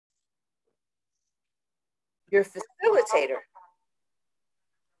your facilitator.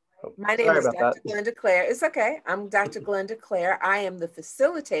 My name is Dr. Glenda Clare. It's okay. I'm Dr. Glenda Clare. I am the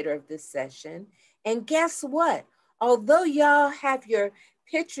facilitator of this session. And guess what? Although y'all have your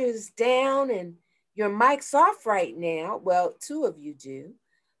pictures down and your mics off right now, well, 2 of you do,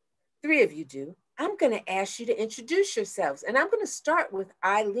 3 of you do, I'm going to ask you to introduce yourselves. And I'm going to start with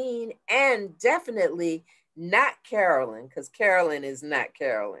Eileen and definitely not Carolyn, because Carolyn is not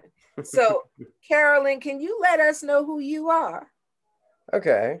Carolyn. So, Carolyn, can you let us know who you are?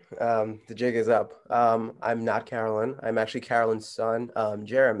 Okay, the jig is up. I'm not Carolyn. I'm actually Carolyn's son,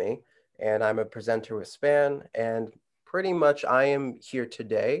 Jeremy, and I'm a presenter with SPAN. And pretty much I am here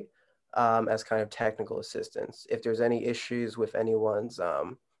today as kind of technical assistance. If there's any issues with anyone's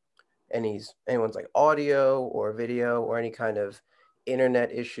like audio or video or any kind of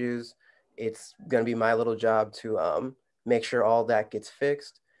internet issues, it's gonna be my little job to make sure all that gets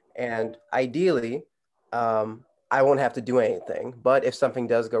fixed. And ideally, I won't have to do anything, but if something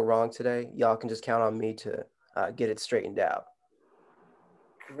does go wrong today, y'all can just count on me to get it straightened out.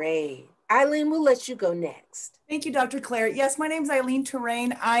 Great. Eileen, we'll let you go next. Thank you, Dr. Clare. Yes, my name is Eileen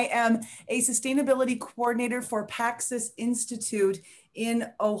Terrain. I am a sustainability coordinator for Paxis Institute in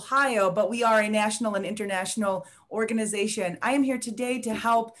Ohio, but we are a national and international organization. I am here today to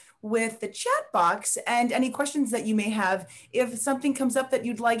help with the chat box and any questions that you may have. If something comes up that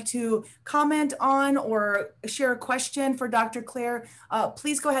you'd like to comment on or share a question for Dr. Clare,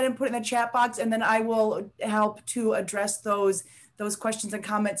 please go ahead and put it in the chat box, and then I will help to address those questions and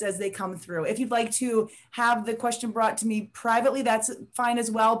comments as they come through. If you'd like to have the question brought to me privately, that's fine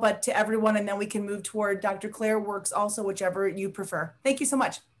as well, but to everyone, and then we can move toward Dr. Clare works also, whichever you prefer. Thank you so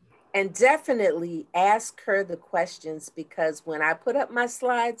much. And definitely ask her the questions, because when I put up my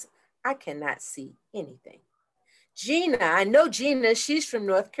slides, I cannot see anything. Gina, I know Gina, she's from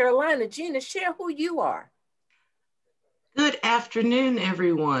North Carolina. Gina, share who you are. Good afternoon,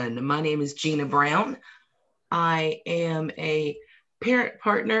 everyone. My name is Gina Brown. I am a parent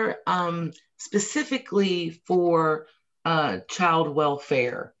partner specifically for child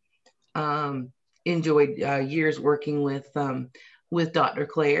welfare. Enjoyed years working with Dr.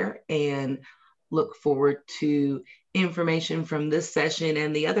 Clare, and look forward to information from this session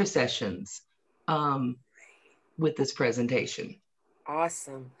and the other sessions with this presentation.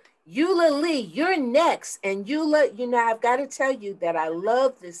 Awesome. Eula Lee, you're next. And Eula, you know, I've got to tell you that I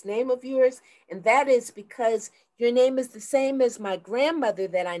love this name of yours, and that is because your name is the same as my grandmother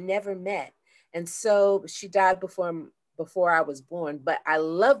that I never met. And so she died before I was born, but I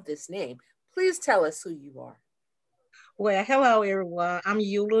love this name. Please tell us who you are. Well, hello, everyone. I'm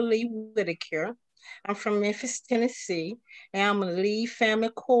Eula Lee Whitaker. I'm from Memphis, Tennessee, and I'm a lead family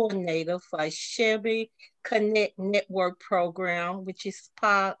coordinator for Shelby Connect Network program, which is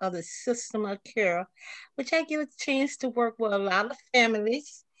part of the system of care, which I get a chance to work with a lot of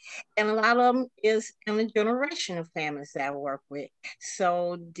families, and a lot of them is intergenerational families that I work with.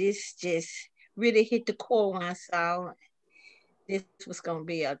 So this just really hit the core when I saw this was going to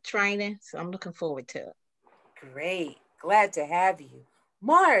be a training, so I'm looking forward to it. Great. Glad to have you.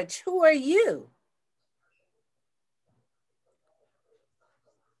 Marge, who are you?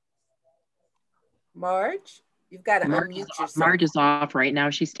 Marge, you've got to unmute yourself. Marge is off right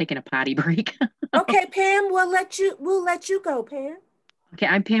now. She's taking a potty break. Okay, Pam, we'll let you go, Pam. Okay,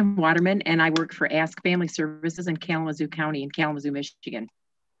 I'm Pam Waterman, and I work for Ask Family Services in Kalamazoo County in Kalamazoo, Michigan.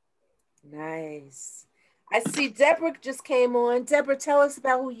 Nice. I see Deborah just came on. Deborah, tell us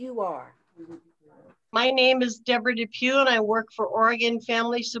about who you are. My name is Deborah Depew, and I work for Oregon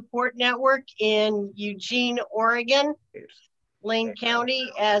Family Support Network in Eugene, Oregon, Lane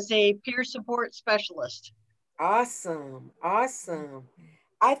County, as a peer support specialist. Awesome, awesome.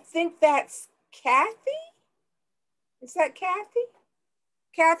 I think that's Kathy. Is that Kathy?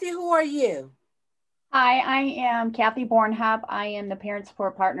 Kathy, who are you? Hi, I am Kathy Bornhop. I am the Parent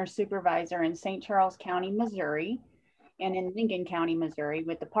Support Partner Supervisor in St. Charles County, Missouri, and in Lincoln County, Missouri,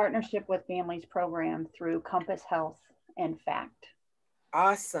 with the Partnership with Families program through Compass Health and FACT.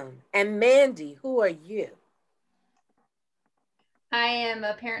 Awesome. And Mandy, who are you? I am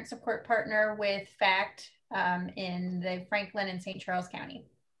a Parent Support Partner with FACT in the Franklin and St. Charles County.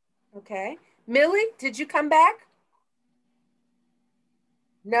 Okay. Millie, did you come back?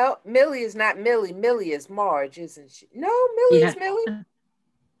 No, Millie is not Millie. Millie is Marge, isn't she? No, Millie is Millie.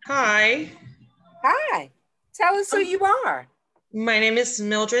 Hi. Hi. Tell us who you are. My name is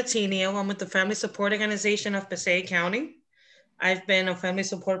Mildred Tenio. I'm with the Family Support Organization of Passaic County. I've been a family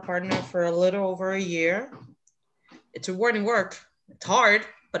support partner for a little over a year. It's rewarding work. It's hard,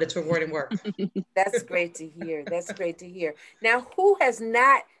 but it's rewarding work. That's great to hear. That's great to hear. Now, who has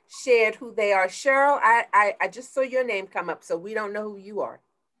not shared who they are. Cheryl, I just saw your name come up, so we don't know who you are.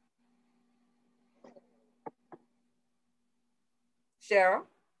 Cheryl?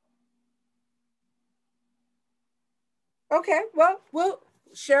 Okay, well,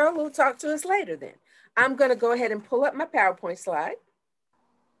 Cheryl will talk to us later then. I'm gonna go ahead and pull up my PowerPoint slide.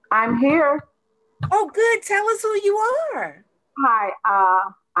 I'm here. Oh, good. Tell us who you are. Hi,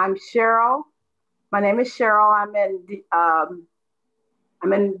 I'm Cheryl. My name is Cheryl.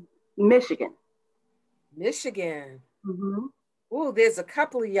 I'm in Michigan. Michigan. Mm-hmm. Oh, there's a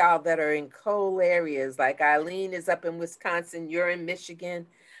couple of y'all that are in cold areas. Like Eileen is up in Wisconsin. You're in Michigan.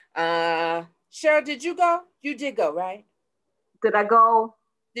 Cheryl, did you go? You did go, right? Did I go?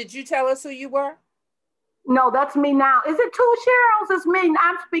 Did you tell us who you were? No, that's me now. Is it two Cheryls? It's me.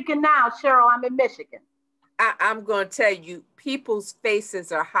 I'm speaking now. Cheryl, I'm in Michigan. I'm going to tell you, people's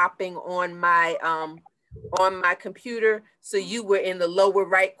faces are hopping on my computer. So you were in the lower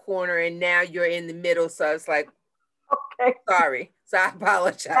right corner and now you're in the middle. So it's like, okay, sorry. So I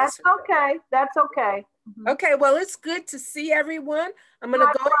apologize. That's okay. That's okay. Mm-hmm. Okay, well, it's good to see everyone. I'm going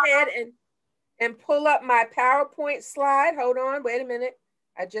to go ahead and pull up my PowerPoint slide. Hold on, wait a minute.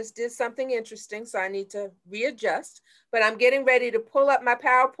 I just did something interesting, so I need to readjust, but I'm getting ready to pull up my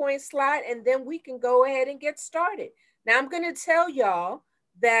PowerPoint slide and then we can go ahead and get started. Now I'm gonna tell y'all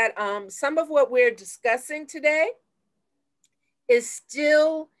that some of what we're discussing today is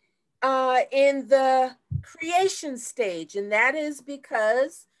still in the creation stage, and that is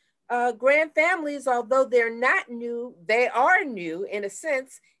because grand families, although they're not new, they are new in a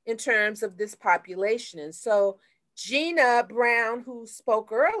sense in terms of this population. And so Gina Brown, who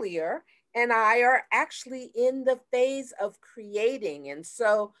spoke earlier, and I are actually in the phase of creating. And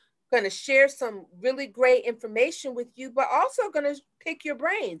so I'm going to share some really great information with you, but also going to pick your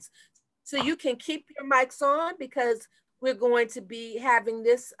brains. So you can keep your mics on because we're going to be having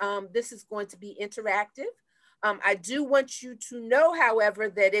this. This is going to be interactive. I do want you to know, however,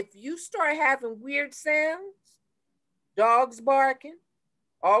 that if you start having weird sounds, dogs barking,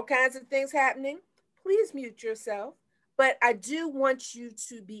 all kinds of things happening, please mute yourself. But I do want you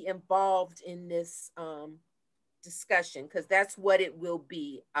to be involved in this discussion because that's what it will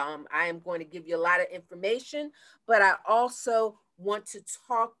be. I am going to give you a lot of information, but I also want to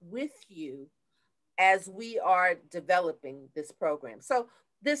talk with you as we are developing this program. So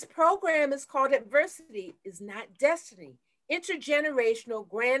this program is called Adversity is Not Destiny, Intergenerational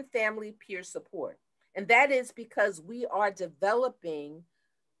Grand Family Peer Support. And that is because we are developing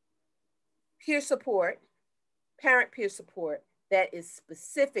peer support, parent peer support that is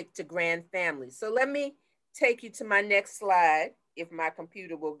specific to grand families. So let me take you to my next slide, if my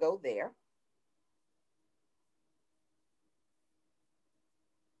computer will go there.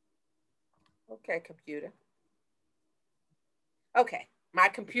 Okay, computer. Okay, my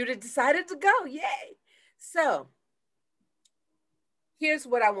computer decided to go, yay. So here's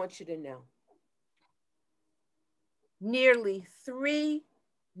what I want you to know. Nearly 3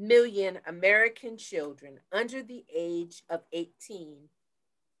 million American children under the age of 18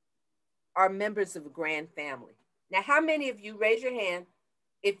 are members of a grand family. Now, how many of you, raise your hand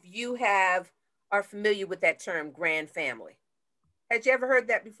if you are familiar with that term, grand family? Had you ever heard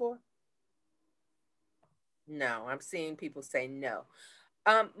that before? No, I'm seeing people say no.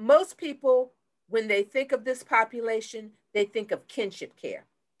 Most people, when they think of this population, they think of kinship care.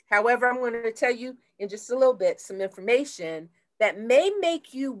 However, I'm going to tell you in just a little bit some information that may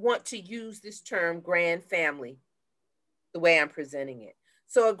make you want to use this term grand family the way I'm presenting it.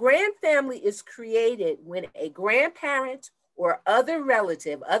 So a grand family is created when a grandparent or other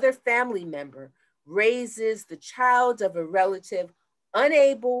relative, other family member raises the child of a relative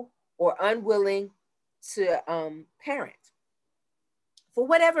unable or unwilling to parent. For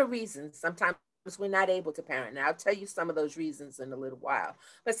whatever reason, sometimes we're not able to parent. And I'll tell you some of those reasons in a little while,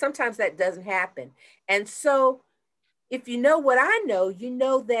 but sometimes that doesn't happen. And so if you know what I know, you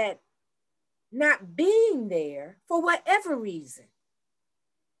know that not being there for whatever reason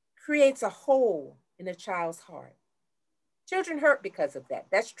creates a hole in a child's heart. Children hurt because of that.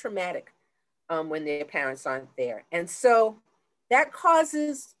 That's traumatic when their parents aren't there. And so that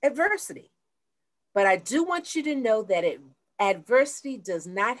causes adversity. But I do want you to know that adversity does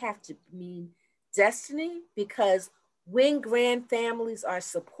not have to mean destiny, because when grand families are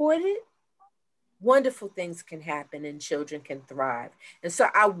supported, wonderful things can happen and children can thrive. And so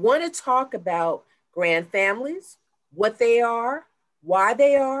I want to talk about grand families, what they are, why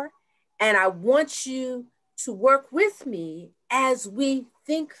they are, and I want you to work with me as we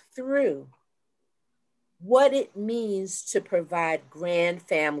think through what it means to provide grand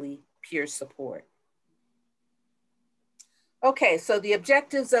family peer support. Okay, so the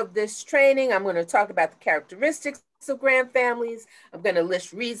objectives of this training, I'm going to talk about the characteristics of grand families. I'm going to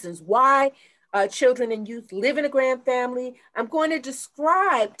list reasons why children and youth live in a grand family. I'm going to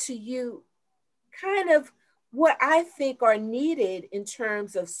describe to you kind of what I think are needed in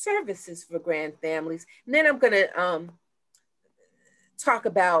terms of services for grand families. And then I'm going to talk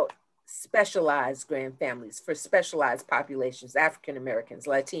about specialized grand families for specialized populations, African Americans,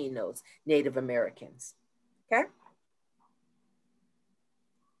 Latinos, Native Americans. Okay?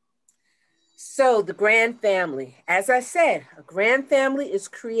 So the grand family, as I said, a grand family is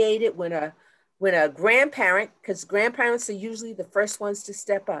created when a grandparent, because grandparents are usually the first ones to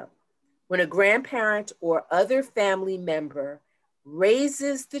step up, when a grandparent or other family member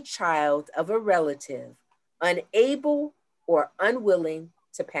raises the child of a relative unable or unwilling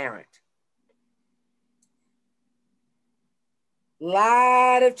to parent. A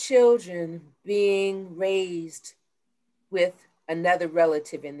lot of children being raised with another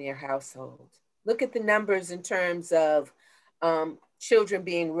relative in their household. Look at the numbers in terms of children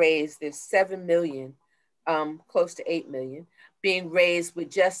being raised. There's 7 million, close to 8 million, being raised with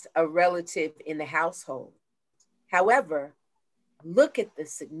just a relative in the household. However, look at the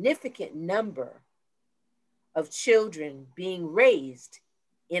significant number of children being raised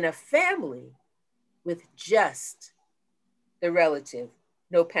in a family with just the relative,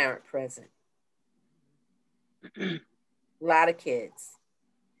 no parent present. A lot of kids.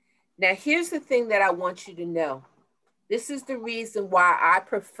 Now, here's the thing that I want you to know. This is the reason why I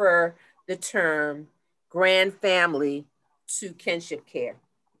prefer the term grand family to kinship care.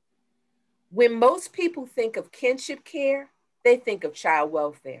 When most people think of kinship care, they think of child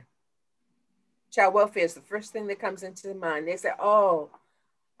welfare. Child welfare is the first thing that comes into their mind. They say, oh,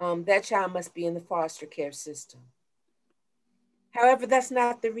 that child must be in the foster care system. However, that's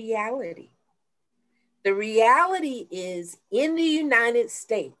not the reality. The reality is in the United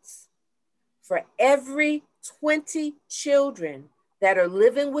States, for every 20 children that are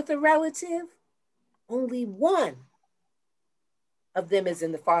living with a relative, only one of them is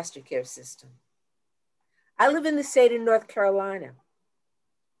in the foster care system. I live in the state of North Carolina.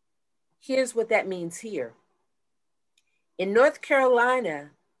 Here's what that means here. In North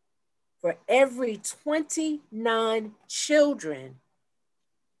Carolina, for every 29 children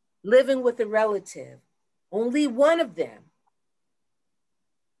living with a relative, only one of them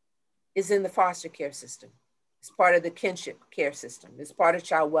is in the foster care system. It's part of the kinship care system. It's part of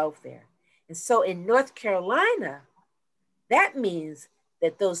child welfare. And so in North Carolina, that means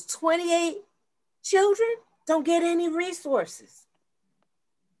that those 28 children don't get any resources.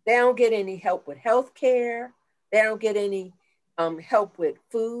 They don't get any help with health care. They don't get any help with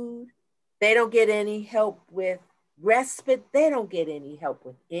food. They don't get any help with respite. They don't get any help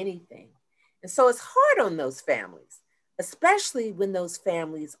with anything. And so it's hard on those families, especially when those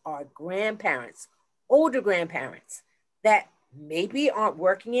families are grandparents, older grandparents that maybe aren't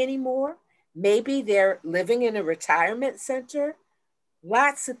working anymore. Maybe they're living in a retirement center.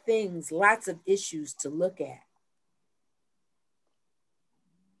 Lots of things, lots of issues to look at.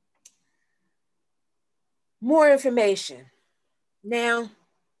 More information. Now,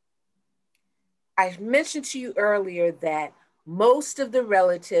 I mentioned to you earlier that most of the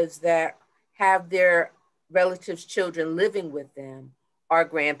relatives that have their relatives' children living with them are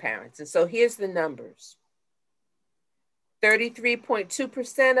grandparents. And so here's the numbers.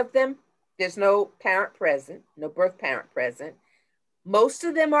 33.2% of them, there's no parent present, no birth parent present. Most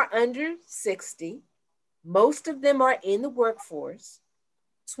of them are under 60. Most of them are in the workforce.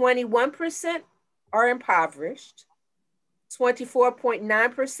 21% are impoverished.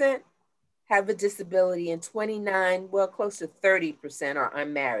 24.9% have a disability, and 29, well, close to 30% are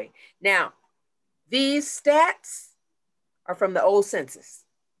unmarried. Now, these stats are from the old census.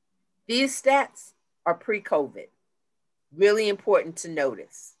 These stats are pre-COVID. Really important to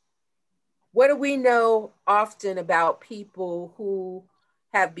notice. What do we know often about people who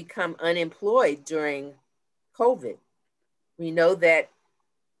have become unemployed during COVID? We know that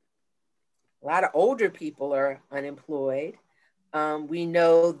a lot of older people are unemployed. We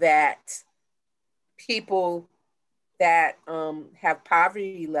know that people that have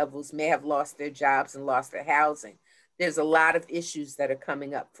poverty levels may have lost their jobs and lost their housing. There's a lot of issues that are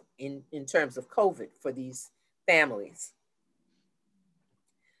coming up in terms of COVID for these families.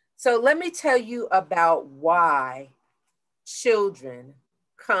 So let me tell you about why children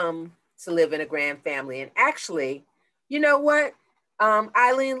come to live in a grand family. And actually, you know what,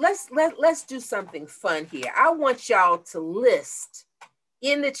 Eileen, let's do something fun here. I want y'all to list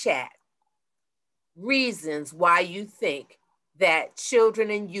in the chat reasons why you think that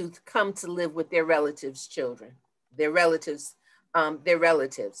children and youth come to live with their relatives' children. their relatives, their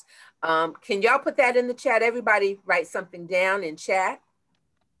relatives. Can y'all put that in the chat? Everybody write something down in chat.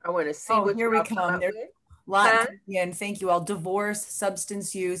 I want to see what here we y'all come. There's a lot again. Thank you all. Divorce,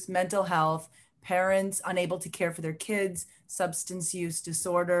 substance use, mental health, parents unable to care for their kids, substance use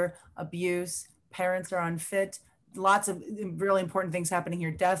disorder, abuse, parents are unfit. Lots of really important things happening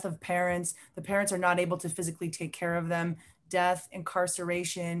here. Death of parents. The parents are not able to physically take care of them. Death,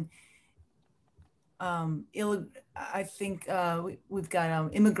 incarceration. I think we've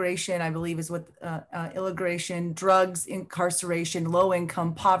got immigration, I believe is what immigration, drugs, incarceration, low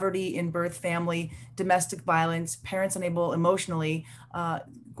income, poverty in birth family, domestic violence, parents unable emotionally.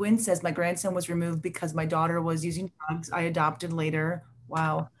 Gwen says, my grandson was removed because my daughter was using drugs. I adopted later.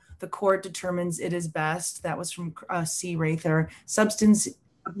 Wow. The court determines it is best. That was from C. Rather. Substance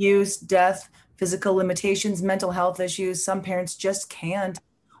abuse, death, physical limitations, mental health issues. Some parents just can't.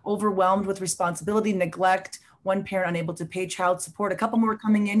 Overwhelmed with responsibility, neglect, one parent unable to pay child support. A couple more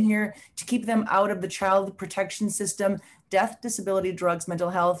coming in here to keep them out of the child protection system. Death, disability, drugs, mental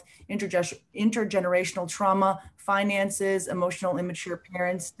health, intergenerational trauma, finances, emotional immature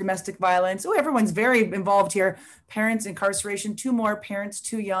parents, domestic violence. Oh, everyone's very involved here. Parents, incarceration, 2 more, parents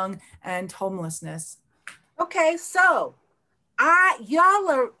too young, and homelessness. Okay, so y'all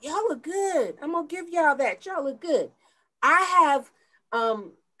are good. I'm gonna give y'all that. Y'all are good. I have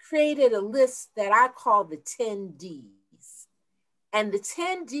created a list that I call the 10 Ds. And the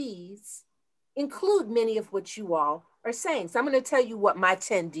 10 Ds include many of what you all are saying. So I'm going to tell you what my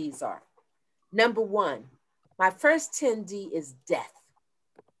 10 Ds are. Number 1, my first 10 D is death.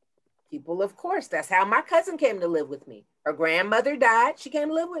 People, of course, that's how my cousin came to live with me. Her grandmother died. She came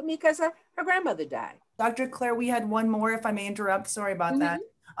to live with me because her grandmother died. Dr. Clare, we had one more, if I may interrupt. Sorry about that.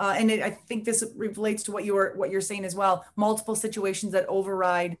 And I think this relates to what you're saying as well. Multiple situations that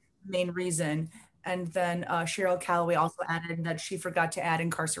override the main reason. And then Cheryl Calloway also added that she forgot to add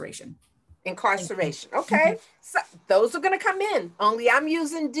incarceration. Incarceration. Okay. So those are going to come in. Only I'm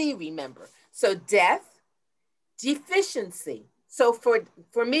using D, remember. So death, deficiency. So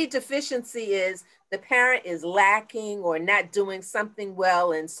for me, deficiency is the parent is lacking or not doing something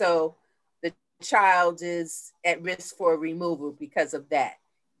well. And so the child is at risk for removal because of that.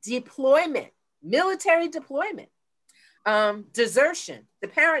 Deployment, military deployment. Desertion, the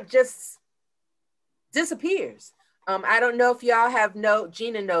parent just disappears. I don't know if y'all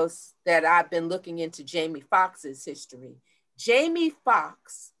Gina knows that I've been looking into Jamie Foxx's history. Jamie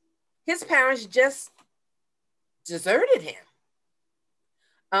Foxx, his parents just deserted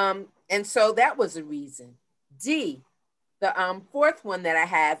him. And so that was a reason. D, the 4th one that I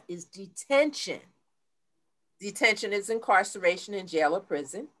have is detention. Detention is incarceration in jail or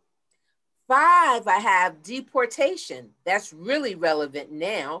prison. 5, I have deportation. That's really relevant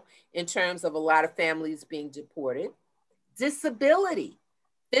now in terms of a lot of families being deported. Disability,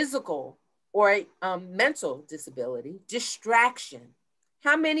 physical or mental disability. Distraction.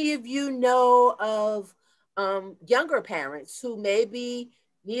 How many of you know of younger parents who maybe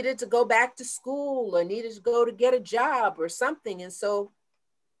needed to go back to school or needed to go to get a job or something, and so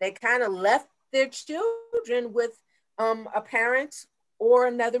they kind of left their children with a parent or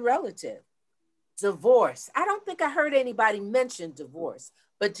another relative? Divorce. I don't think I heard anybody mention divorce,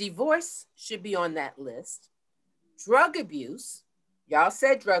 but divorce should be on that list. Drug abuse. Y'all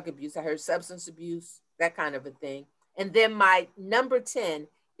said drug abuse. I heard substance abuse, that kind of a thing. And then my number 10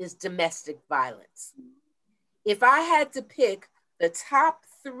 is domestic violence. If I had to pick the top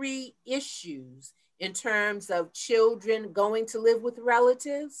 3 issues in terms of children going to live with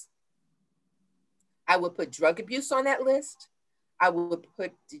relatives, I would put drug abuse on that list. I would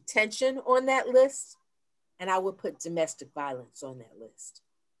put detention on that list, and I would put domestic violence on that list.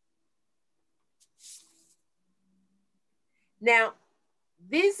 Now,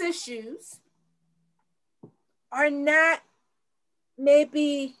 these issues are not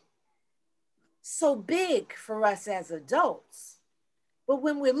maybe so big for us as adults, but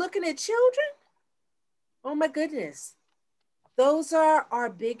when we're looking at children, oh my goodness, those are our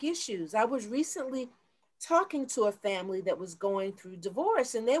big issues. I was recently talking to a family that was going through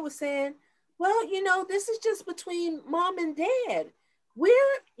divorce, and they were saying, well, this is just between mom and dad. We're,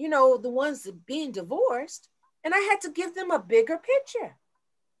 the ones that being divorced. And I had to give them a bigger picture.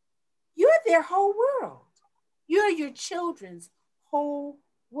 You're their whole world. You're your children's whole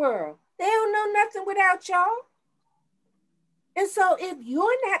world. They don't know nothing without y'all. And so if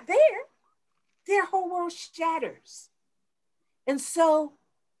you're not there, their whole world shatters. And so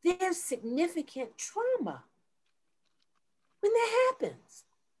there's significant trauma when that happens.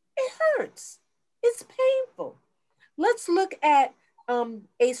 It hurts. It's painful. Let's look at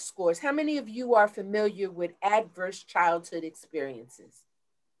ACE scores. How many of you are familiar with adverse childhood experiences?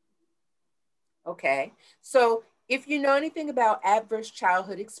 Okay, so if you know anything about adverse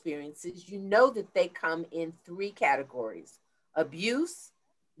childhood experiences, you know that they come in 3 categories: abuse,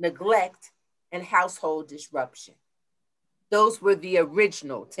 neglect, and household disruption. Those were the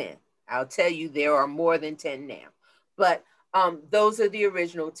original 10. I'll tell you there are more than 10 now, but those are the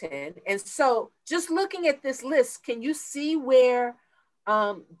original 10. And so just looking at this list, can you see where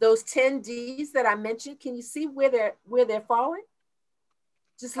those 10 Ds that I mentioned, can you see where they're falling?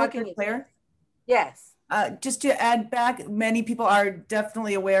 Just looking at Clare? Yes. Just to add back, many people are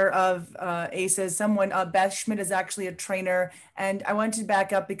definitely aware of ACEs. Beth Schmidt is actually a trainer. And I wanted to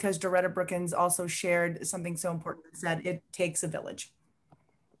back up because Doretta Brookins also shared something so important that said it takes a village.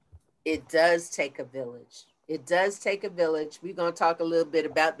 It does take a village. It does take a village. We're going to talk a little bit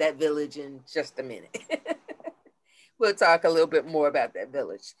about that village in just a minute. We'll talk a little bit more about that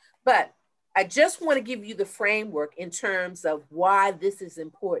village. But I just want to give you the framework in terms of why this is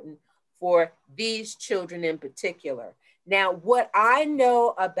important for these children in particular. Now, what I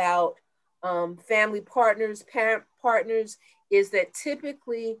know about family partners, parent partners, is that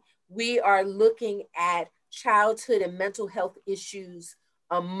typically we are looking at childhood and mental health issues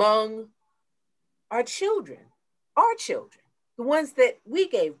among our children, the ones that we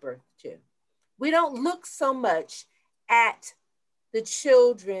gave birth to. We don't look so much at the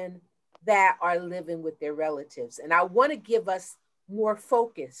children that are living with their relatives. And I want to give us more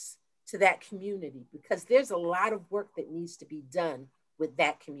focus to that community because there's a lot of work that needs to be done with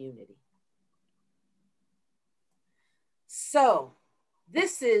that community. So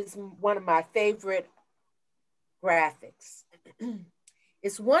this is one of my favorite graphics.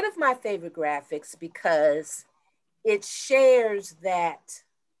 It's one of my favorite graphics because it shares that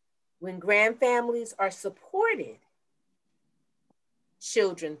when grandfamilies are supported,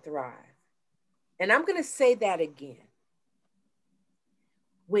 children thrive. And I'm going to say that again.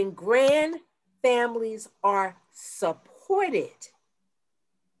 When grandfamilies are supported,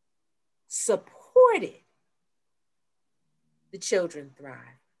 the children thrive.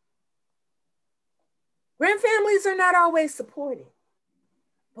 Grandfamilies are not always supported,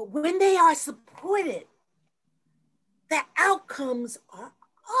 but when they are supported, the outcomes are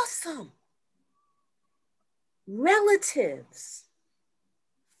awesome. Relatives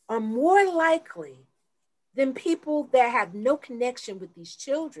are more likely than people that have no connection with these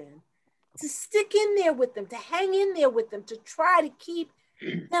children to stick in there with them, to hang in there with them, to try to keep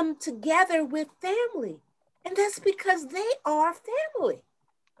them together with family. And that's because they are family.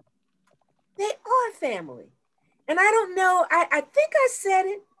 They are family. And I don't know, I think I said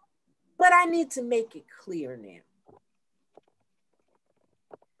it, but I need to make it clear now.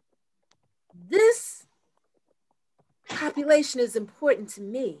 This population is important to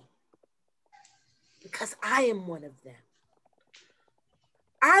me because I am one of them.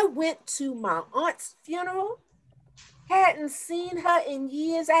 I went to my aunt's funeral, hadn't seen her in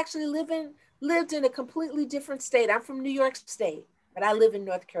years, actually lived in a completely different state. I'm from New York State, but I live in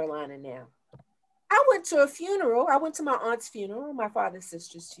North Carolina now. I went to a funeral. I went to my aunt's funeral, my father's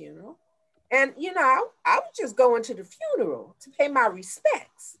sister's funeral. And, you know, I was just going to the funeral to pay my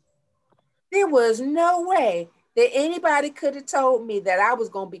respects. There was no way that anybody could have told me that I was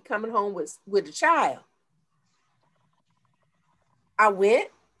going to be coming home with a child. I went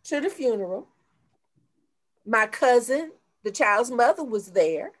to the funeral. My cousin, the child's mother, was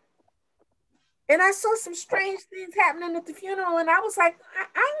there. And I saw some strange things happening at the funeral. And I was like, I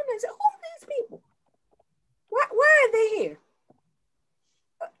don't understand. Who are these people? Why are they here?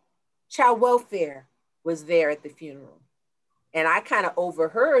 Child welfare was there at the funeral. And I kind of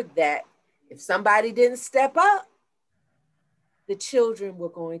overheard that if somebody didn't step up, the children were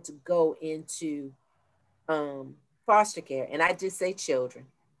going to go into foster care. And I just say children.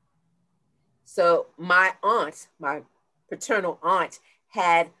 So my aunt, my paternal aunt,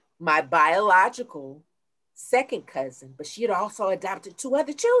 had my biological second cousin, but she had also adopted 2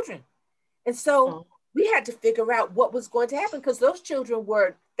 other children. And so we had to figure out what was going to happen because those children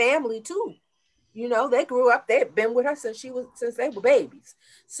were family too. You know, they grew up, they had been with her since they were babies.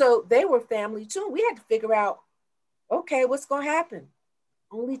 So they were family too. We had to figure out, okay, what's going to happen?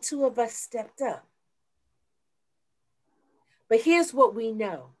 Only 2 of us stepped up. But here's what we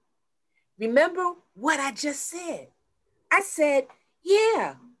know. Remember what I just said. I said,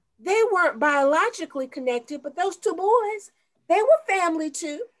 yeah, they weren't biologically connected, but those 2 boys, they were family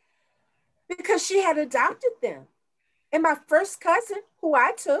too, because she had adopted them. And my first cousin, who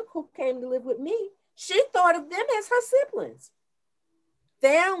I took, who came to live with me, she thought of them as her siblings.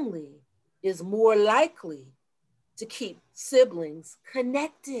 Family is more likely to keep siblings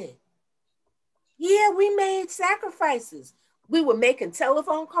connected. Yeah, we made sacrifices. We were making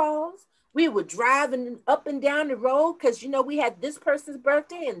telephone calls. We were driving up and down the road because, you know, we had this person's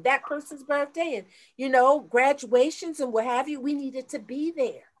birthday and that person's birthday and, you know, graduations and what have you. We needed to be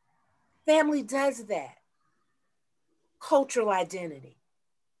there. Family does that. Cultural identity.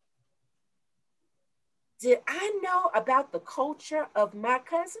 Did I know about the culture of my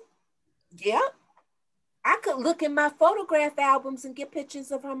cousin? Yep. I could look in my photograph albums and get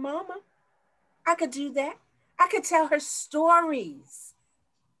pictures of her mama. I could do that. I could tell her stories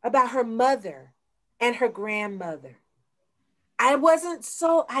about her mother and her grandmother. I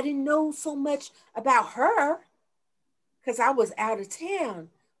didn't know so much about her because I was out of town,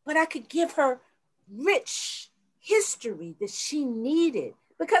 but I could give her rich history that she needed.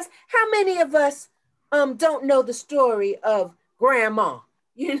 Because how many of us don't know the story of grandma,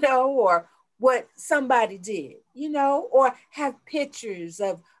 you know, or what somebody did, you know, or have pictures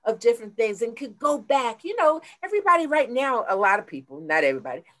of different things and could go back, you know, everybody right now, a lot of people, not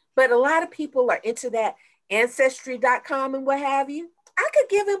everybody, but a lot of people are into that ancestry.com and what have you. I could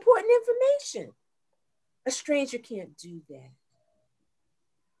give important information. A stranger can't do that.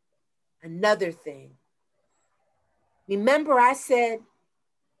 Another thing, remember I said,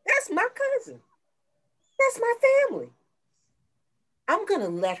 that's my cousin. That's my family. I'm going to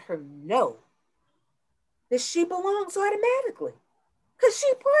let her know that she belongs automatically because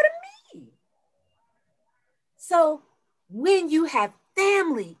she's part of me. So when you have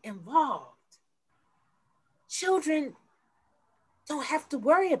family involved, children don't have to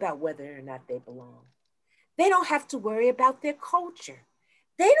worry about whether or not they belong. They don't have to worry about their culture.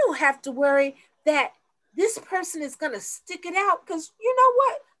 They don't have to worry that this person is going to stick it out because you know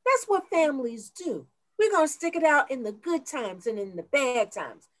what? That's what families do. We're going to stick it out in the good times and in the bad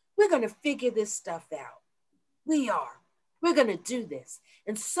times. We're going to figure this stuff out. We are. We're going to do this.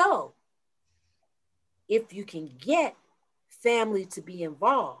 And so, if you can get family to be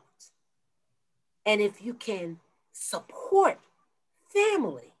involved, and if you can support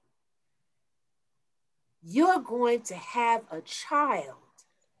family, you're going to have a child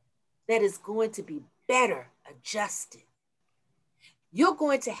that is going to be better adjusted. You're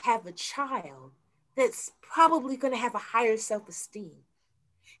going to have a child that's probably going to have a higher self-esteem.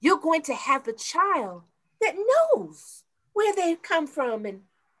 You're going to have a child that knows where they've come from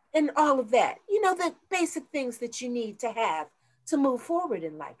and all of that. You know, the basic things that you need to have to move forward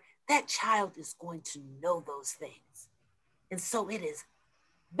in life. That child is going to know those things. And so it is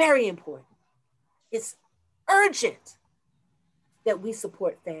very important. It's urgent that we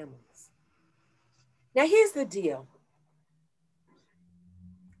support families. Now, here's the deal.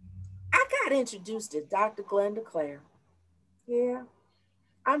 I got introduced to Dr. Glenda Clare. Yeah,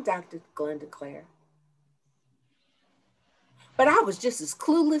 I'm Dr. Glenda Clare. But I was just as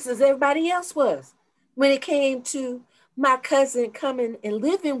clueless as everybody else was when it came to my cousin coming and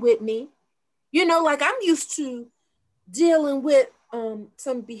living with me. You know, like I'm used to dealing with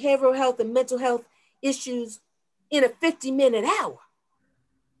some behavioral health and mental health issues in a 50-minute hour.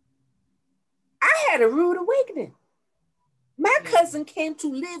 I had a rude awakening. My cousin came to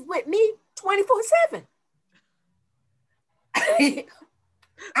live with me 24/7.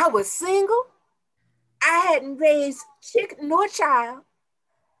 I was single. I hadn't raised chicken nor child.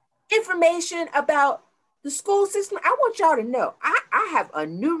 Information about the school system. I want y'all to know, I have a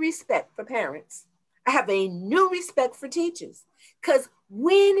new respect for parents. I have a new respect for teachers. Because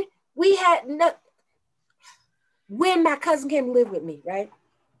when my cousin came to live with me, right?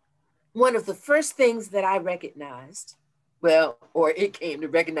 One of the first things that I recognized, well, or it came to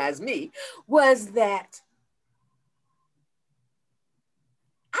recognize me, was that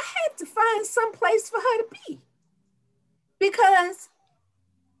I had to find some place for her to be because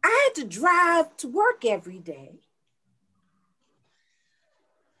I had to drive to work every day.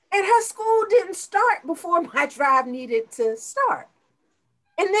 And her school didn't start before my drive needed to start.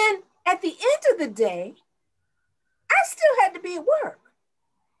 And then at the end of the day, I still had to be at work.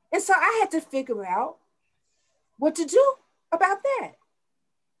 And so I had to figure out what to do about that.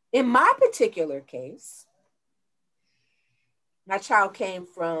 In my particular case, my child came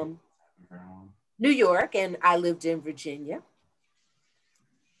from New York and I lived in Virginia.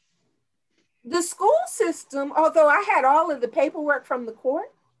 The school system, although I had all of the paperwork from the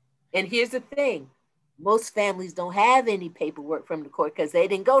court, and here's the thing, most families don't have any paperwork from the court because they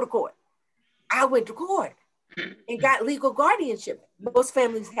didn't go to court. I went to court and got legal guardianship. Most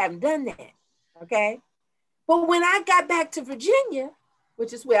families haven't done that, okay? But when I got back to Virginia,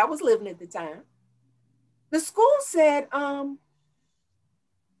 which is where I was living at the time, the school said,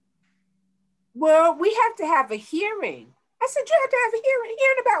 well, we have to have a hearing. I said, you have to have a hearing.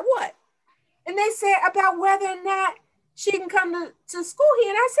 Hearing about what? And they said about whether or not she can come to school here.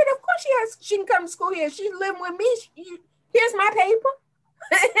 And I said, of course she can come to school here. She's living with me. Here's my paper.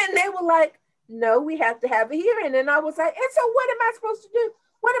 And they were like, no, we have to have a hearing. And I was like, and so what am I supposed to do?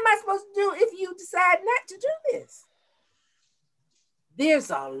 What am I supposed to do if you decide not to do this? There's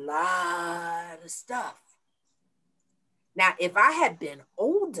a lot of stuff. Now, if I had been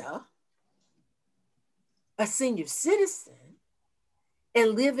older, a senior citizen,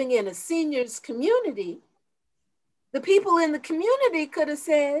 and living in a seniors community, the people in the community could have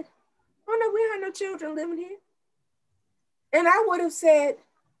said, oh no, we have no children living here. And I would have said,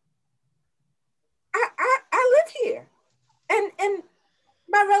 I live here. And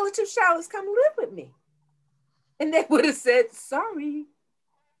my relative Charlotte's come live with me. And they would have said, sorry.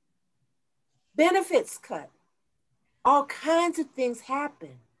 Benefits cut. All kinds of things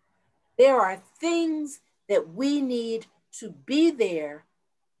happen. There are things that we need to be there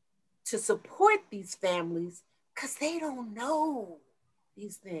to support these families because they don't know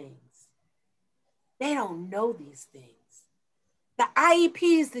these things. They don't know these things. The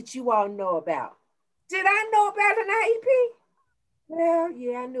IEPs that you all know about. Did I know about an IEP? Well,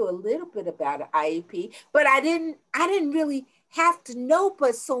 yeah, I knew a little bit about an IEP, but I didn't really have to know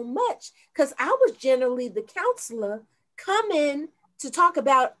but so much because I was generally the counselor coming to talk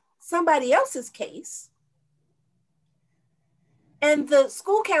about somebody else's case. And the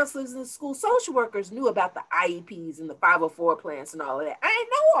school counselors and the school social workers knew about the IEPs and the 504 plans and all of that. I didn't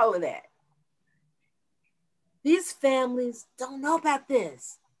know all of that. These families don't know about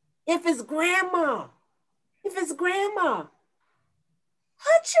this. If it's grandma,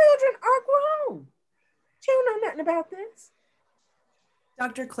 her children are grown. She don't know nothing about this.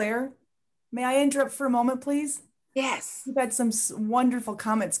 Dr. Clare, may I interrupt for a moment, please? Yes. We've had some wonderful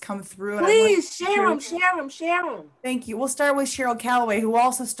comments come through. Please share them. Thank you. We'll start with Cheryl Calloway, who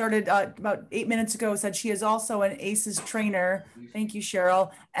also started about 8 minutes ago, said she is also an ACEs trainer. Thank you,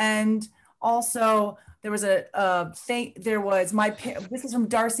 Cheryl. And also there was this is from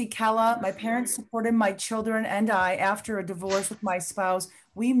Darcy Kella. My parents supported my children and I after a divorce with my spouse.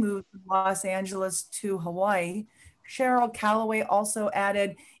 We moved from Los Angeles to Hawaii. Cheryl Calloway also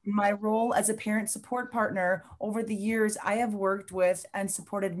added, in my role as a parent support partner, over the years, I have worked with and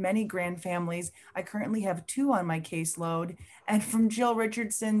supported many grand families. I currently have 2 on my caseload. And from Jill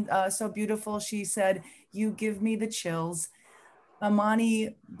Richardson, so beautiful, she said, you give me the chills.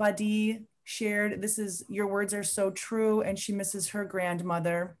 Amani Badi shared, your words are so true, and she misses her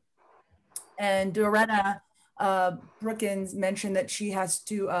grandmother. And Doretta Brookins mentioned that she has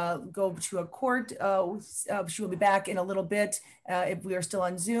to go to a court. She will be back in a little bit if we are still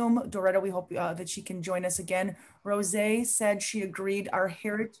on Zoom. Doretta, we hope that she can join us again. Rose said she agreed our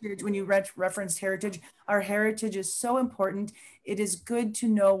heritage, when you referenced heritage, our heritage is so important. It is good to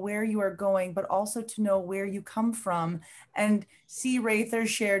know where you are going, but also to know where you come from. And C. Rather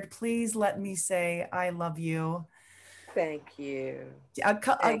shared, please let me say, I love you. Thank you. A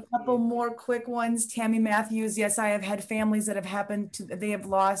couple more quick ones. Tammy Matthews, yes, I have had families that they have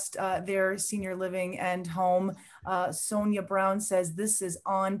lost their senior living and home. Sonia Brown says, this is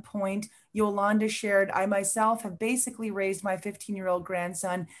on point. Yolanda shared, I myself have basically raised my 15-year-old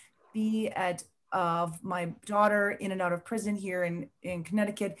grandson, of my daughter in and out of prison here in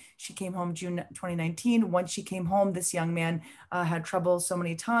Connecticut. She came home June 2019. Once she came home, this young man had trouble so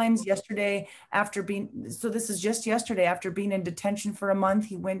many times. This is just yesterday, after being in detention for a month,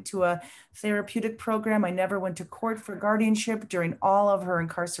 he went to a therapeutic program. I never went to court for guardianship during all of her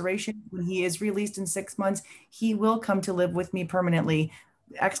incarceration. When he is released in 6 months, he will come to live with me permanently.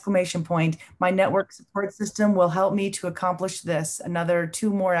 Exclamation point. My network support system will help me to accomplish this. Another 2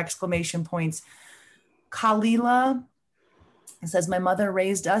 more exclamation points. Kalila says, my mother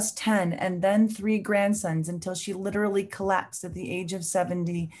raised us 10 and then 3 grandsons until she literally collapsed at the age of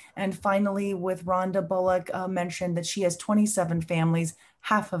 70. And finally, with Rhonda Bullock mentioned that she has 27 families.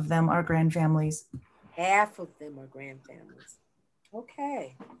 Half of them are grandfamilies. Half of them are grandfamilies.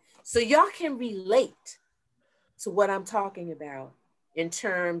 Okay. So y'all can relate to what I'm talking about in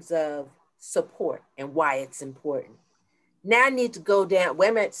terms of support and why it's important. Now I need to go down. Wait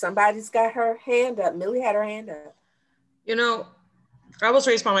a minute, somebody's got her hand up. Millie had her hand up. You know, I was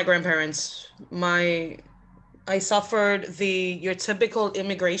raised by my grandparents. I suffered your typical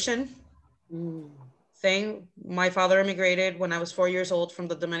immigration thing. My father immigrated when I was 4 years old from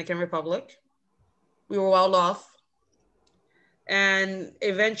the Dominican Republic. We were well off. And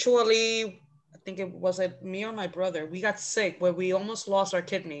eventually, I think it was me or my brother, we got sick where we almost lost our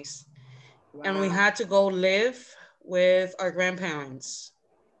kidneys. Wow. And we had to go live with our grandparents.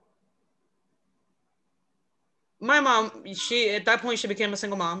 my mom, at that point, she became a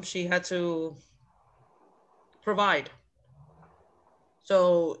single mom. She had to provide.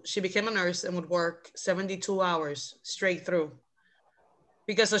 So she became a nurse and would work 72 hours straight through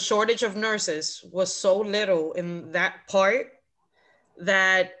because the shortage of nurses was so little in that part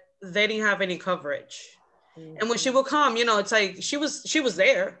that they didn't have any coverage. Mm-hmm. And when she would come, you know, it's like she was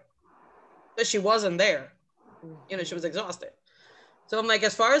there, but she wasn't there. Mm-hmm. You know, she was exhausted. So I'm like,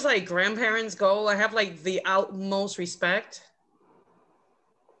 as far as like grandparents go, I have like the utmost respect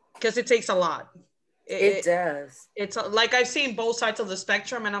because it takes a lot. It does. It's like I've seen both sides of the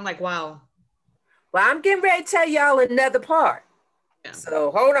spectrum and I'm like, wow. Well, I'm getting ready to tell y'all another part. Yeah.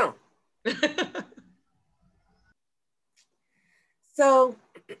 So hold on. So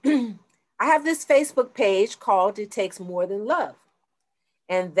I have this Facebook page called It Takes More Than Love.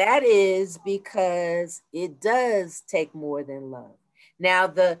 And that is because it does take more than love. Now,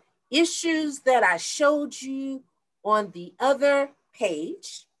 the issues that I showed you on the other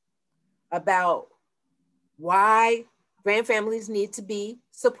page about why grandfamilies need to be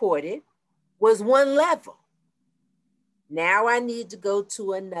supported was one level. Now I need to go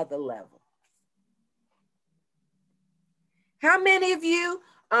to another level. How many of you,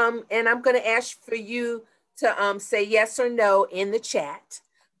 and I'm going to ask for you to say yes or no in the chat,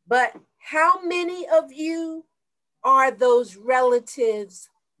 but how many of you are those relatives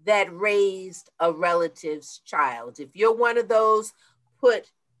that raised a relative's child? If you're one of those,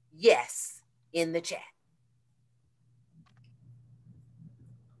 put yes in the chat.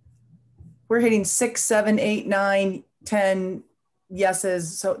 We're hitting 6, 7, 8, 9, 10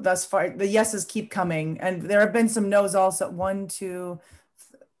 yeses. So thus far, the yeses keep coming. And there have been some no's also. 1, 2,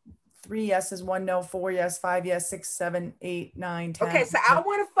 3 yeses, 1 no, 4 yes, 5 yes, 6, 7, 8, 9, 10. Okay, so I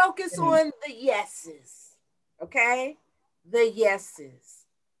want to focus on the yeses. Okay? The yeses.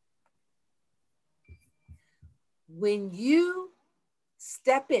 When you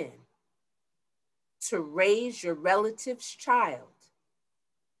step in to raise your relative's child,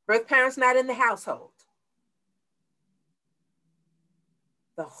 birth parents not in the household,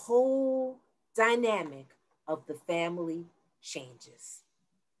 the whole dynamic of the family changes.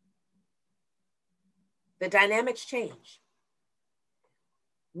 The dynamics change.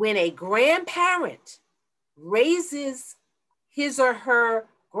 When a grandparent raises his or her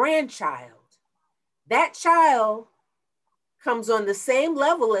grandchild, that child comes on the same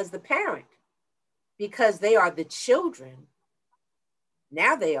level as the parent because they are the children.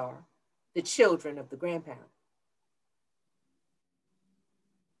 Now they are the children of the grandparent.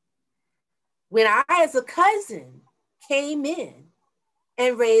 When I, as a cousin, came in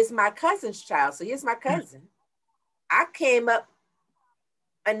and raised my cousin's child, so here's my cousin, I came up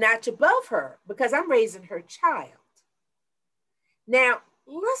a notch above her because I'm raising her child. Now,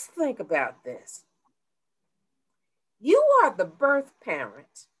 let's think about this. You are the birth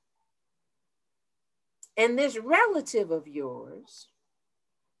parent, and this relative of yours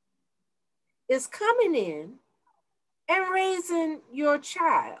is coming in and raising your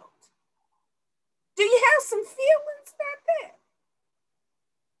child. Do you have some feelings about that?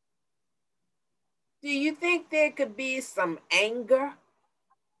 Do you think there could be some anger,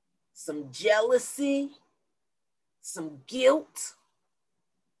 some jealousy, some guilt?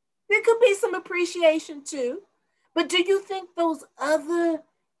 There could be some appreciation too. But do you think those other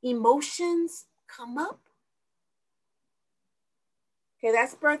emotions come up? Okay,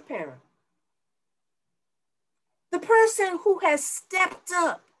 that's birth parent. The person who has stepped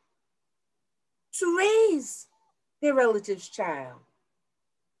up to raise their relative's child.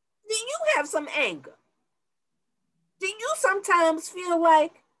 Do you have some anger? Do you sometimes feel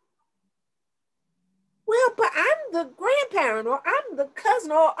like, well, but I'm the grandparent, or I'm the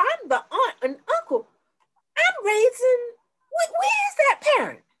cousin, or I'm the aunt and uncle. I'm raising, where is that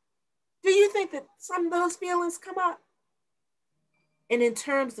parent? Do you think that some of those feelings come up? And in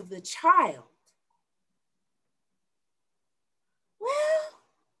terms of the child, well,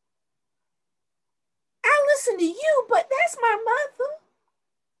 I listen to you, but that's my mother,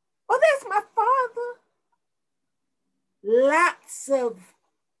 or that's my father. Lots of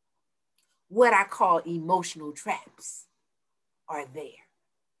what I call emotional traps are there.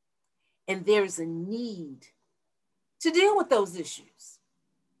 And there's a need to deal with those issues.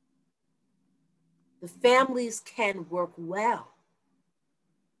 The families can work well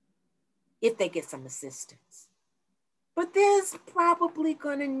if they get some assistance. But there's probably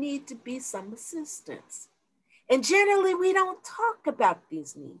going to need to be some assistance. And generally, we don't talk about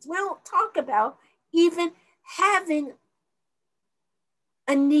these needs. We don't talk about even having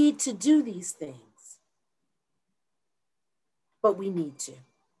a need to do these things. But we need to.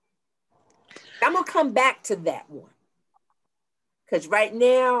 I'm going to come back to that one. Because right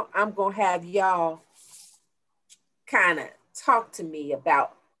now, I'm going to have y'all kind of talk to me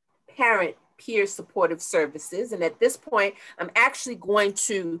about parent peer supportive services. And at this point, I'm actually going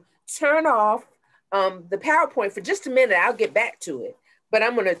to turn off the PowerPoint for just a minute. I'll get back to it. But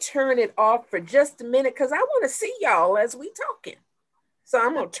I'm going to turn it off for just a minute because I want to see y'all as we talking. So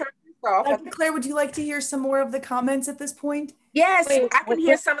I'm going to turn this off. Claire, would you like to hear some more of the comments at this point? Yes, I can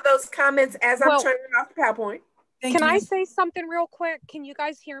hear some of those comments as I'm turning off the PowerPoint. Can I say something real quick? Can you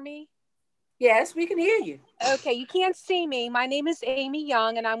guys hear me? Yes, we can hear you. Okay, you can't see me. My name is Amy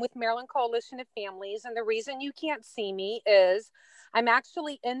Young, and I'm with Maryland Coalition of Families. And the reason you can't see me is I'm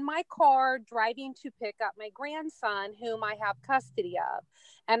actually in my car driving to pick up my grandson, whom I have custody of.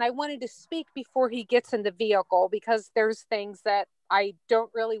 And I wanted to speak before he gets in the vehicle because there's things that I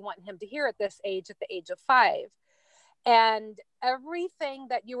don't really want him to hear at this age, at the age of 5. And everything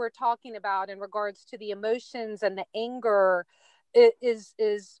that you were talking about in regards to the emotions and the anger is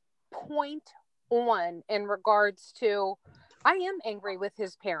point on in regards to, I am angry with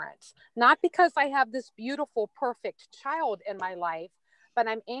his parents, not because I have this beautiful, perfect child in my life, but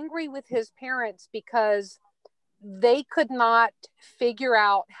I'm angry with his parents because they could not figure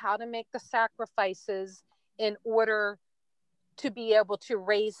out how to make the sacrifices in order to be able to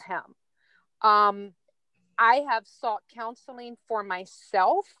raise him. I have sought counseling for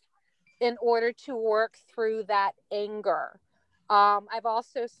myself in order to work through that anger. I've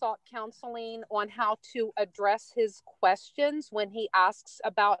also sought counseling on how to address his questions when he asks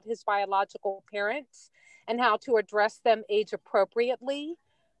about his biological parents and how to address them age appropriately.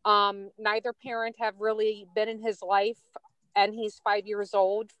 Neither parent have really been in his life, and he's 5 years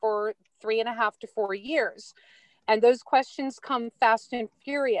old, for 3.5 to 4 years. And those questions come fast and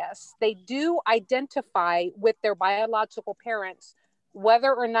furious. They do identify with their biological parents,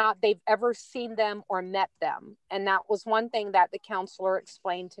 whether or not they've ever seen them or met them. And that was one thing that the counselor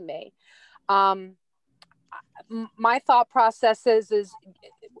explained to me. My thought process is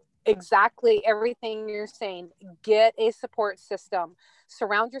exactly everything you're saying. Get a support system.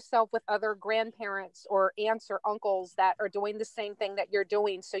 Surround yourself with other grandparents or aunts or uncles that are doing the same thing that you're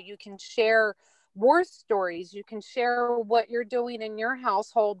doing, so you can share war stories. You can share what you're doing in your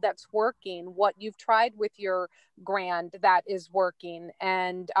household that's working, what you've tried with your grand that is working.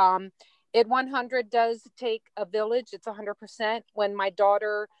 And it 100 does take a village. It's 100%. When my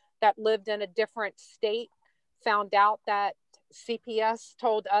daughter that lived in a different state found out that CPS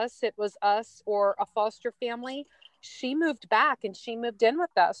told us it was us or a foster family, she moved back and she moved in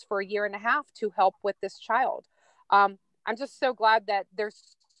with us for 1.5 years to help with this child. I'm just so glad that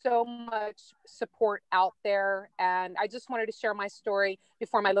there's so much support out there. And I just wanted to share my story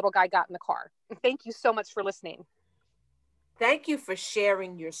before my little guy got in the car. Thank you so much for listening. Thank you for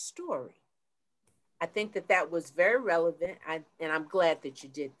sharing your story. I think that that was very relevant, and I'm glad that you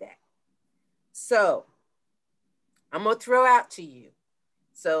did that. So I'm going to throw out to you.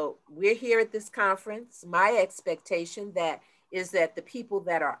 So we're here at this conference. My expectation is that the people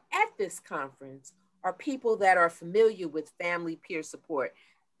that are at this conference are people that are familiar with family peer support,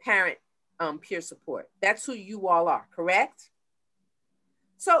 parent peer support. That's who you all are, correct?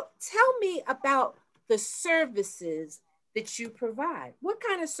 So tell me about the services that you provide. What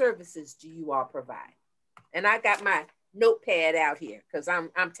kind of services do you all provide? And I got my notepad out here because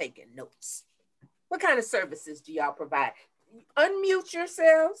I'm taking notes. What kind of services do y'all provide? Unmute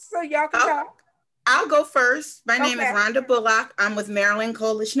yourselves so y'all can talk. I'll go first. My name is Rhonda Bullock. I'm with Maryland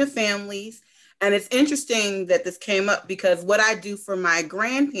Coalition of Families. And it's interesting that this came up because what I do for my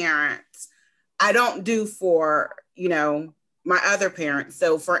grandparents, I don't do for, my other parents.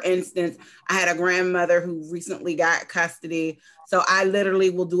 So for instance, I had a grandmother who recently got custody. So I literally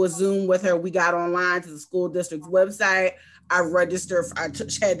will do a Zoom with her. We got online to the school district's website. I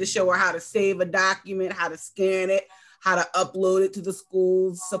had to show her how to save a document, how to scan it, how to upload it to the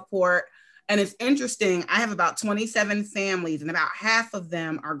school's support. And it's interesting, I have about 27 families and about half of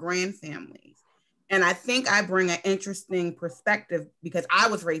them are grandfamilies. And I think I bring an interesting perspective because I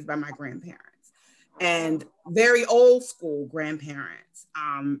was raised by my grandparents and very old school grandparents.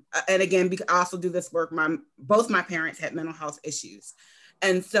 And again, I also do this work, both my parents had mental health issues.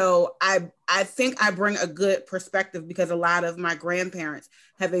 And so I think I bring a good perspective because a lot of my grandparents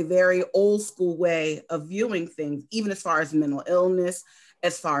have a very old school way of viewing things, even as far as mental illness,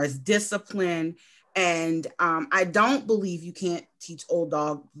 as far as discipline. And I don't believe you can't teach old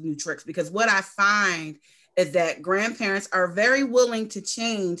dog new tricks, because what I find is that grandparents are very willing to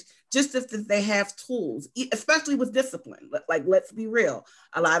change just if they have tools, especially with discipline. Like, let's be real.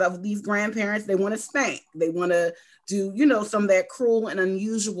 A lot of these grandparents, they want to spank. They want to do, some of that cruel and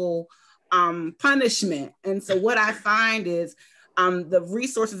unusual punishment. And so what I find is the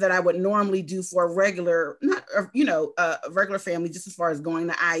resources that I would normally do for a regular, not, a regular family, just as far as going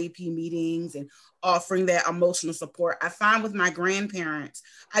to IEP meetings and offering that emotional support, I find with my grandparents,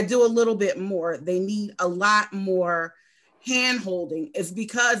 I do a little bit more. They need a lot more hand holding. It's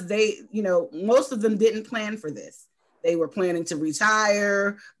because they, most of them didn't plan for this. They were planning to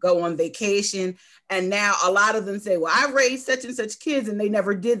retire, go on vacation. And now a lot of them say, well, I raised such and such kids and they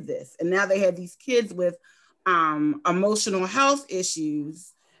never did this. And now they have these kids with emotional health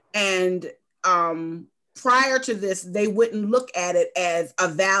issues. And prior to this, they wouldn't look at it as a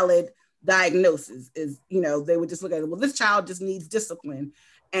valid diagnosis. They would just look at it, well, this child just needs discipline.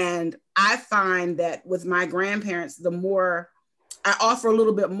 And I find that with my grandparents, the more I offer a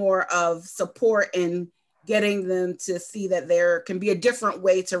little bit more of support in getting them to see that there can be a different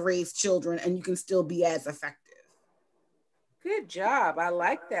way to raise children and you can still be as effective. Good job. I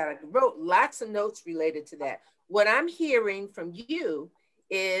like that. I wrote lots of notes related to that. What I'm hearing from you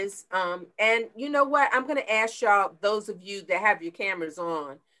is, and you know what? I'm going to ask y'all, those of you that have your cameras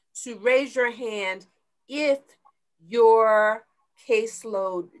on, to raise your hand if your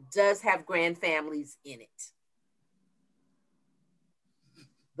caseload does have grandfamilies in it.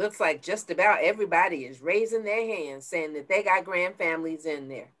 Looks like just about everybody is raising their hands saying that they got grandfamilies in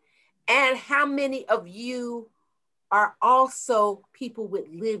there. And how many of you are also people with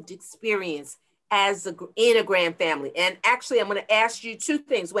lived experience in a grandfamily? And actually, I'm going to ask you two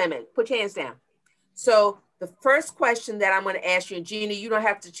things. Wait a minute, put your hands down. So the first question that I'm going to ask you, and Gina, you don't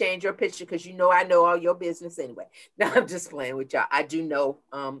have to change your picture because I know all your business anyway. No, I'm just playing with y'all. I do know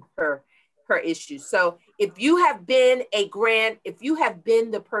her issues. So if you have been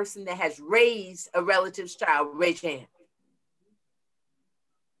the person that has raised a relative's child, raise your hand.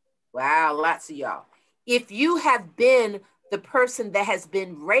 Wow, lots of y'all. If you have been the person that has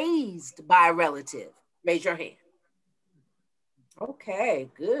been raised by a relative, raise your hand. Okay,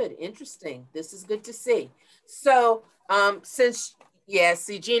 good, interesting. This is good to see. So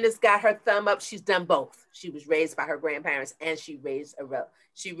see, Gina's got her thumb up. She's done both. She was raised by her grandparents and she raised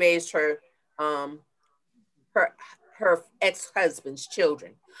her her ex-husband's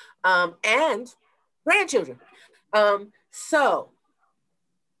children and grandchildren. So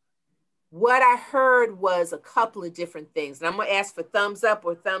what I heard was a couple of different things, and I'm going to ask for thumbs up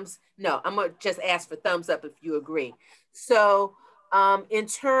or I'm going to just ask for thumbs up if you agree. So in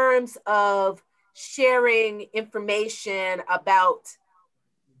terms of sharing information about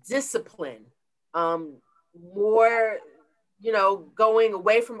discipline, more, going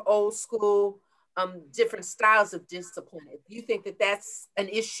away from old school, different styles of discipline. If you think that that's an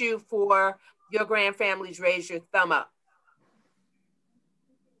issue for your grandfamilies, raise your thumb up.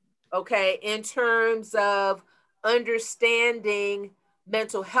 Okay, in terms of understanding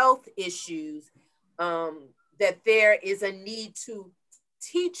mental health issues, that there is a need to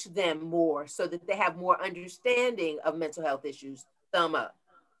teach them more so that they have more understanding of mental health issues, thumb up.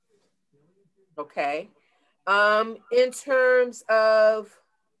 Okay, in terms of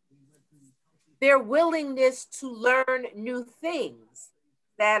their willingness to learn new things,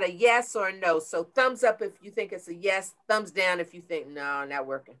 that a yes or a no. So thumbs up if you think it's a yes, thumbs down if you think, no, not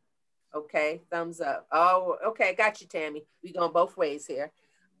working. Okay, thumbs up. Oh, okay, got you, Tammy. We going both ways here.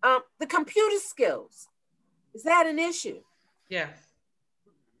 The computer skills, is that an issue? Yeah.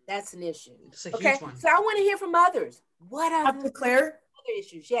 That's an issue. It's a okay, huge one. So I want to hear from others. What are the Clare? Other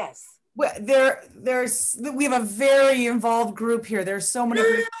issues? Yes. Well, we have a very involved group here. There's so many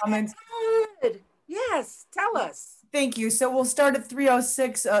great comments. Good. Yes, tell us. Thank you. So we'll start at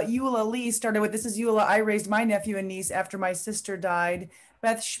 306. Eula Lee started with, this is Eula. I raised my nephew and niece after my sister died.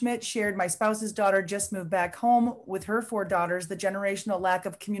 Beth Schmidt shared, my spouse's daughter just moved back home with her 4 daughters. The generational lack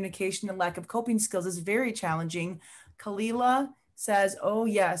of communication and lack of coping skills is very challenging. Kalila says, oh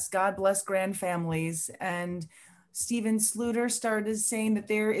yes, God bless grandfamilies. And Stephen Sluter started saying that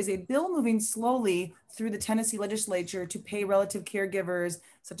there is a bill moving slowly through the Tennessee legislature to pay relative caregivers,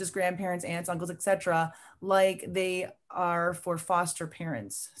 such as grandparents, aunts, uncles, etc., like they are for foster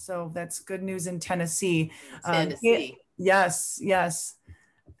parents. So that's good news in Tennessee. Tennessee. Yes, yes.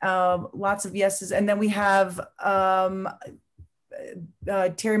 Lots of yeses. And then we have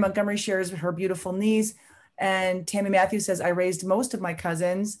Terry Montgomery shares her beautiful niece. And Tammy Matthews says, I raised most of my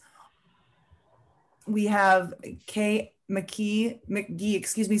cousins. We have Kay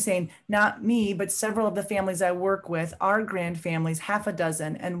McGee, saying, not me, but several of the families I work with are grandfamilies, half a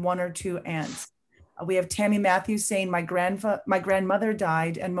dozen, and 1 or 2 aunts. We have Tammy Matthews saying, my grandmother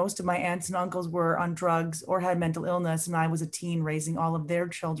died and most of my aunts and uncles were on drugs or had mental illness, and I was a teen raising all of their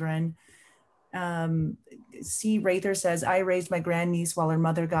children. C. Rather says, I raised my grandniece while her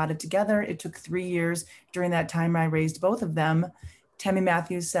mother got it together. It took 3 years. During that time, I raised both of them. Tammy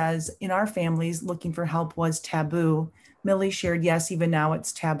Matthews says, in our families, looking for help was taboo. Millie shared, yes, even now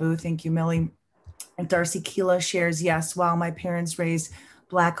it's taboo. Thank you, Millie. And Darcy Keela shares, yes, while my parents raised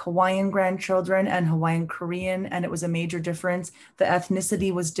Black Hawaiian grandchildren and Hawaiian Korean, and it was a major difference. The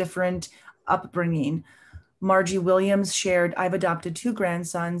ethnicity was different upbringing. Margie Williams shared, I've adopted 2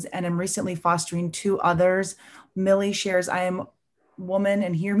 grandsons and am recently fostering 2 others. Millie shares, I am woman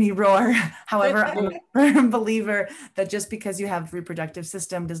and hear me roar. However, I'm a firm believer that just because you have reproductive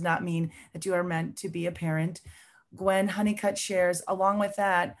system does not mean that you are meant to be a parent. Gwen Honeycutt shares, along with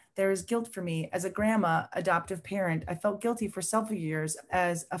that, there is guilt for me as a grandma, adoptive parent. I felt guilty for several years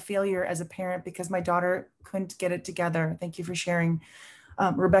as a failure as a parent because my daughter couldn't get it together. Thank you for sharing.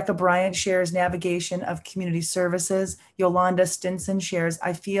 Rebecca Bryant shares navigation of community services. Yolanda Stinson shares,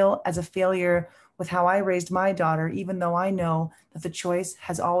 I feel as a failure with how I raised my daughter, even though I know that the choice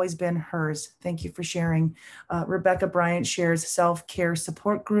has always been hers. Thank you for sharing. Rebecca Bryant shares self-care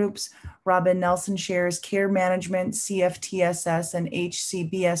support groups. Robin Nelson shares care management, CFTSS, and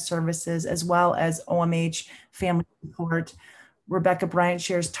HCBS services, as well as OMH family support. Rebecca Bryant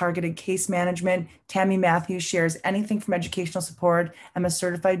shares targeted case management. Tammy Matthews shares anything from educational support. I'm a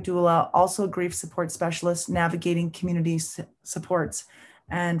certified doula, also a grief support specialist, navigating community supports.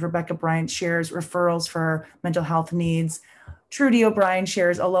 And Rebecca Bryant shares referrals for mental health needs. Trudy O'Brien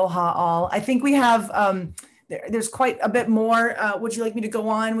shares aloha all. I think we have, there's quite a bit more. Would you like me to go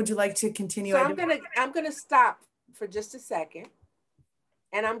on? Would you like to continue? So I'm gonna stop for just a second,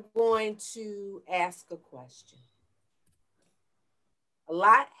 and I'm going to ask a question. A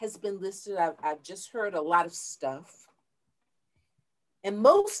lot has been listed. I've just heard a lot of stuff. And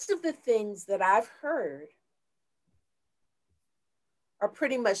most of the things that I've heard are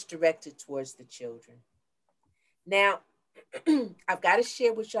pretty much directed towards the children. Now, I've got to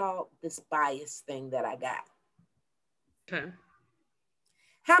share with y'all this bias thing that I got. Okay.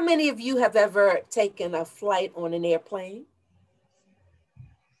 How many of you have ever taken a flight on an airplane?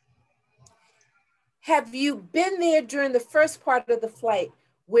 Have you been there during the first part of the flight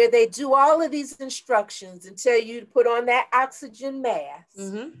where they do all of these instructions and tell you to put on that oxygen mask?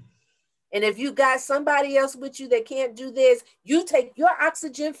 Mm-hmm. And if you got somebody else with you that can't do this, you take your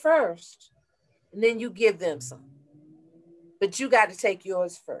oxygen first and then you give them some. But you got to take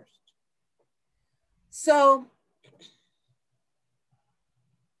yours first. So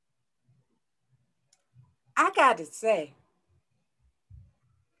I got to say,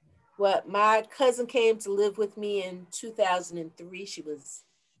 well, my cousin came to live with me in 2003. She was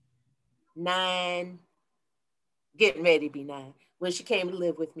 9, getting ready to be 9. When she came to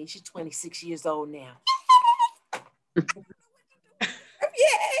live with me, she's 26 years old now. Yay!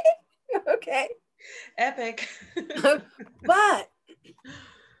 Okay. Epic. But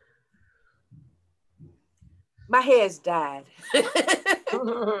my hair's dyed.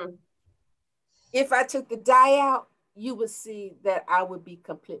 If I took the dye out, you would see that I would be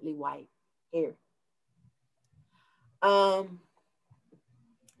completely white hair.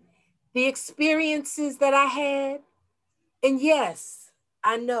 The experiences that I had, and yes,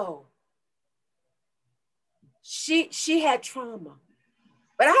 I know she had trauma,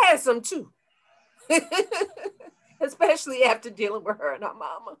 but I had some too, especially after dealing with her and her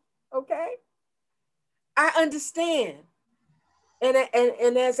mama. Okay, I understand, and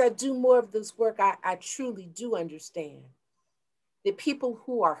as I do more of this work, I truly do understand that people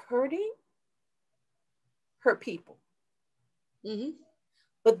who are hurting hurt people. Mm-hmm.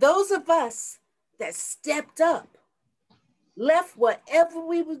 But those of us that stepped up, left whatever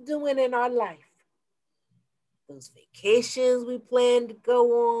we were doing in our life, those vacations we planned to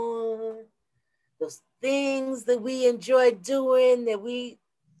go on, those things that we enjoy doing that you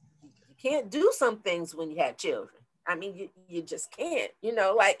can't do some things when you have children. I mean, you just can't,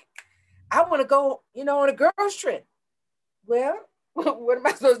 like I want to go, on a girls trip. Well, what am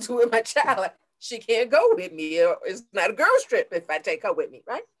I supposed to do with my child? She can't go with me. It's not a girls trip if I take her with me,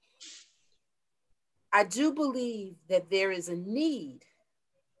 right? I do believe that there is a need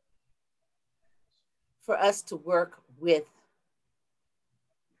for us to work with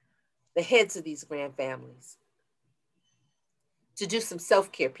the heads of these grand families to do some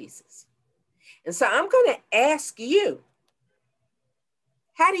self-care pieces. And so I'm going to ask you,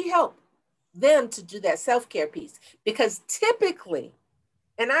 how do you help them to do that self-care piece? Because typically,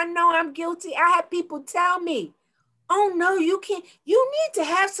 and I know I'm guilty, I have people tell me, oh no, you can't, you need to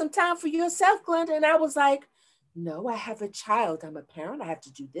have some time for yourself, Glenda. And I was like, no, I have a child, I'm a parent, I have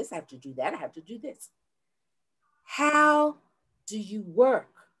to do this, I have to do that, I have to do this. How do you work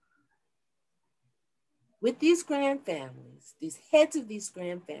with these grand families, these heads of these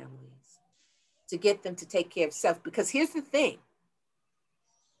grand families, to get them to take care of self. Because here's the thing,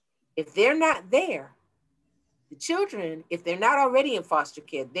 if they're not there, the children, if they're not already in foster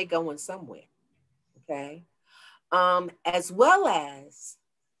care, they're going somewhere, okay? As well as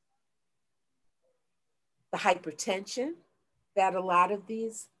the hypertension that a lot of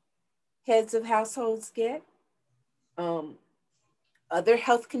these heads of households get, other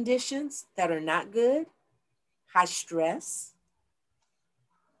health conditions that are not good, high stress,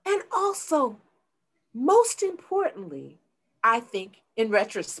 and also, most importantly, I think in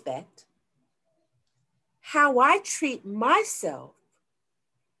retrospect, how I treat myself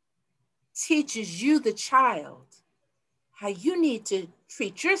teaches you, the child, how you need to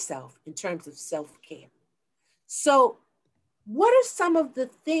treat yourself in terms of self-care. So what are some of the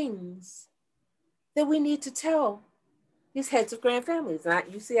things that we need to tell these heads of grand families?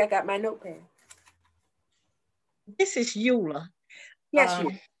 You see, I got my notepad. This is Eula. Yes,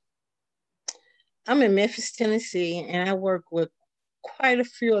 I'm in Memphis, Tennessee, and I work with quite a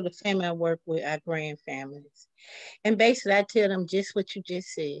few of the family I work with are grand families. And basically, I tell them just what you just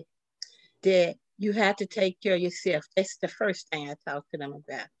said, that you have to take care of yourself. That's the first thing I talk to them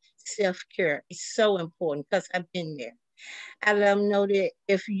about. Self-care is so important because I've been there. I let them know that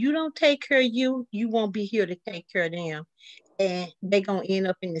if you don't take care of you, you won't be here to take care of them. And they're going to end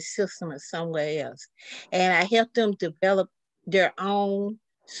up in the system or somewhere else. And I help them develop their own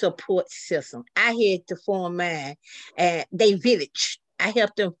support system. I had to form mine, and they village. I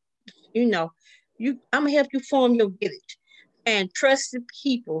help them, I'm going to help you form your village and trust the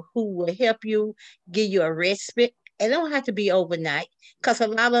people who will help you, give you a respite. It don't have to be overnight, because a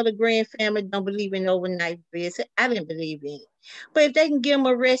lot of the grand family don't believe in overnight visit. I didn't believe in it. But if they can give them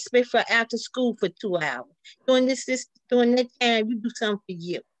a respite for after school for 2 hours, during that time, you do something for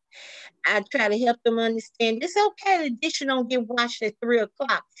you. I try to help them understand it's okay the dish don't get washed at 3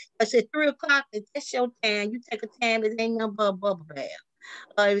 o'clock. Because at 3 o'clock, that's your time. You take a time, it ain't nothing but a bubble bath.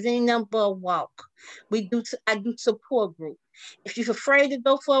 If it ain't nothing but a walk. I do support group. If you're afraid to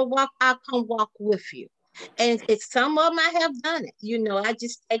go for a walk, I'll come walk with you. And it's some of them I have done it. I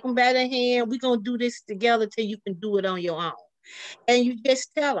just take them by the hand. We're going to do this together till you can do it on your own. And you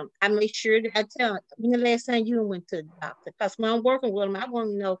just tell them. I make sure that I tell them, when the last time you went to the doctor? Because when I'm working with them, I want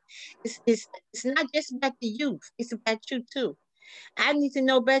to know, it's not just about the youth. It's about you too. I need to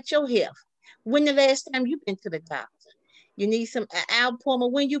know about your health. When the last time you've been to the doctor? You need some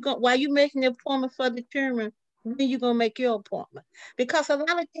appointment. While you making the appointment for the children, when you gonna make your appointment? Because a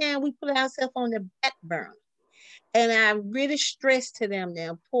lot of times we put ourselves on the back burner. And I really stress to them the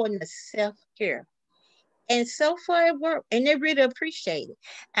importance of self-care. And so far it worked. And they really appreciate it.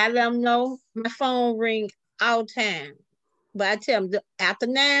 I let them know my phone ring all the time. But I tell them after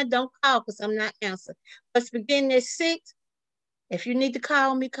 9, don't call because I'm not answering. But beginning at 6, if you need to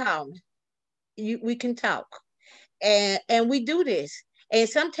call me, call me. We can talk. And we do this. And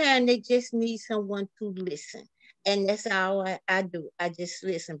sometimes they just need someone to listen. And that's all I do. I just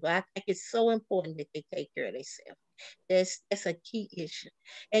listen. But I think it's so important that they take care of themselves. That's a key issue.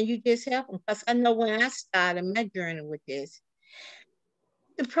 And you just help them. Because I know when I started my journey with this,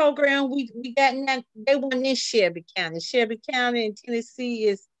 the program we got now, they weren't in Shelby County. Shelby County in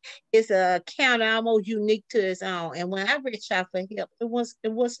Tennessee is a county almost unique to its own. And when I reached out for help,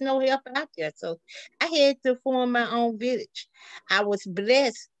 there was no help out there. So I had to form my own village. I was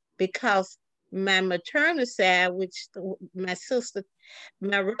blessed because my maternal side, which my sister,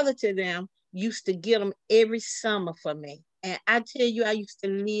 my relative them, used to get them every summer for me. And I tell you, I used to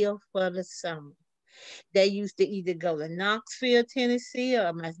live for the summer. They used to either go to Knoxville, Tennessee,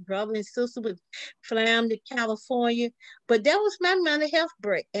 or my brother and sister would fly them to California. But that was my mental health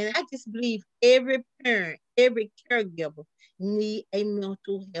break. And I just believe every parent, every caregiver need a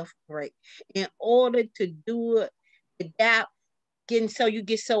mental health break in order to do it without you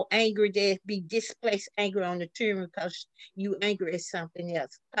get so angry that it be displaced anger on the children because you angry at something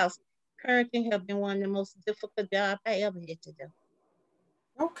else. Because parenting has been one of the most difficult jobs I ever had to do.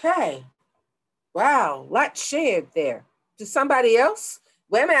 Okay. Wow, lot shared there. To somebody else?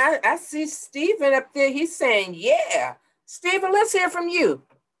 Wait a minute, I see Stephen up there. He's saying, yeah. Stephen, let's hear from you.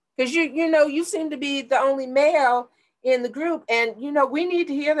 Because you seem to be the only male in the group. And, we need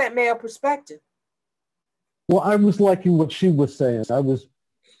to hear that male perspective. Well, I was liking what she was saying. I was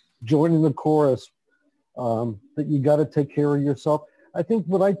joining the chorus that you got to take care of yourself. I think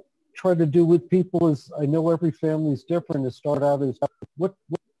what I try to do with people is, I know every family is different, to start out as what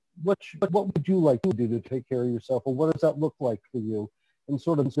would you like to do to take care of yourself, or what does that look like for you, and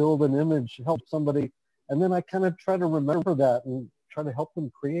sort of build an image, help somebody, and then I kind of try to remember that and try to help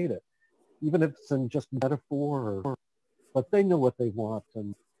them create it. even if it's in just metaphor, but they know what they want,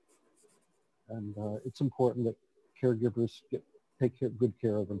 and it's important that caregivers take good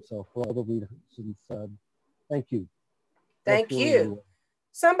care of themselves for all the reasons said. Thank you. Thank you.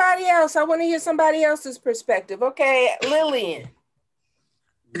 Somebody else, I want to hear somebody else's perspective. Okay, Lillian.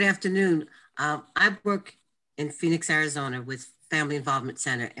 Good afternoon. I work in Phoenix, Arizona with Family Involvement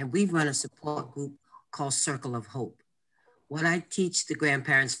Center, and we run a support group called Circle of Hope. What I teach the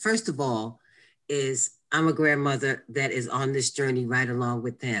grandparents, first of all, is I'm a grandmother that is on this journey right along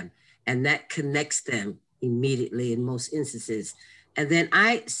with them, and that connects them immediately in most instances. And then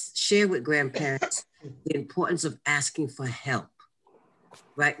I share with grandparents the importance of asking for help.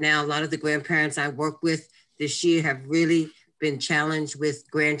 Right now, a lot of the grandparents I work with this year have really been challenged with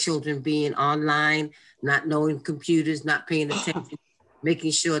grandchildren being online, not knowing computers, not paying attention,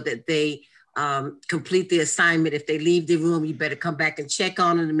 making sure that they complete the assignment. If they leave the room, you better come back and check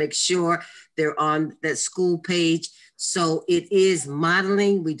on them to make sure they're on that school page. So it is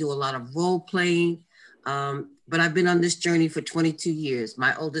modeling. We do a lot of role playing, but I've been on this journey for 22 years.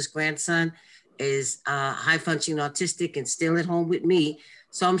 My oldest grandson is high functioning autistic and still at home with me.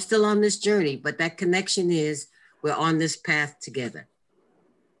 So I'm still on this journey, but that connection is we're on this path together.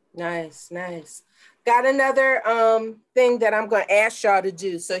 Nice, nice. Got another thing that I'm going to ask y'all to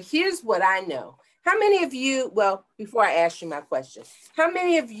do. So here's what I know. How many of you, well, before I ask you my question, how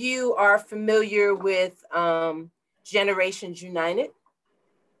many of you are familiar with Generations United?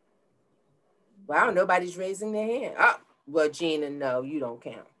 Wow, nobody's raising their hand. Oh, well, Gina, no, you don't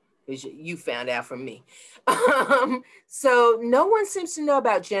count because you found out from me. So no one seems to know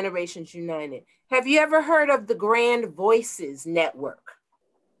about Generations United. Have you ever heard of the Grand Voices Network?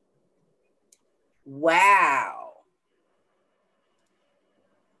 Wow.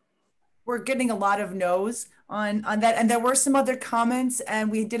 We're getting a lot of no's on that. And there were some other comments, and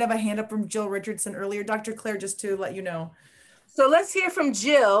we did have a hand up from Jill Richardson earlier. Dr. Clare, just to let you know. So let's hear from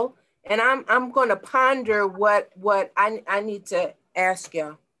Jill, and I'm going to ponder what I need to ask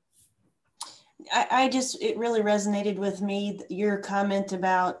y'all. It really resonated with me, your comment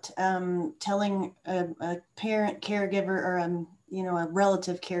about telling a parent caregiver or a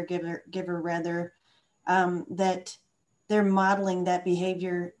relative caregiver rather, that they're modeling that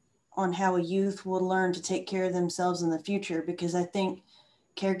behavior on how a youth will learn to take care of themselves in the future. Because I think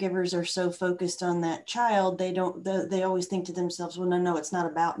caregivers are so focused on that child, they always think to themselves, well, no, it's not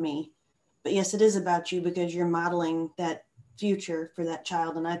about me. But yes, it is about you because you're modeling that future for that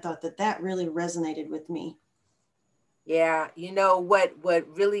child. And I thought that really resonated with me. Yeah, you know what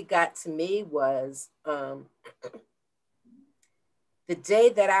really got to me was the day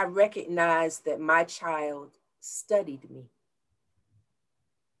that I recognized that my child studied me.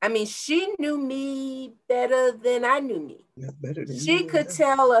 I mean, she knew me better than I knew me. She could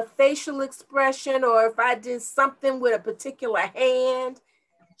tell a facial expression, or if I did something with a particular hand,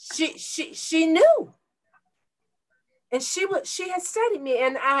 she knew. And she had studied me.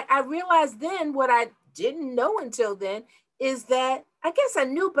 And I realized then what I didn't know until then is that, I guess I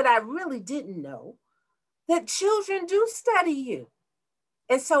knew, but I really didn't know, that children do study you.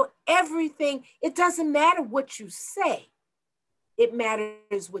 And so everything, it doesn't matter what you say. It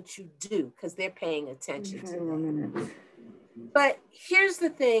matters what you do, because they're paying attention to that. But here's the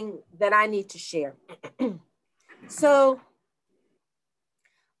thing that I need to share. So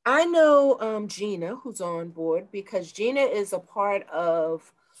I know Gina, who's on board, because Gina is a part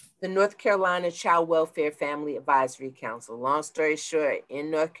of the North Carolina Child Welfare Family Advisory Council. Long story short,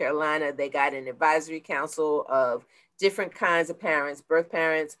 in North Carolina, they got an advisory council of different kinds of parents: birth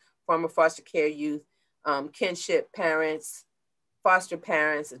parents, former foster care youth, kinship parents, foster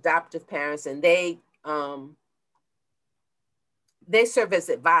parents, adoptive parents, and they serve as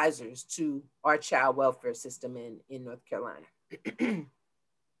advisors to our child welfare system in North Carolina.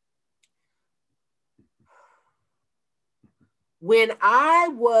 When I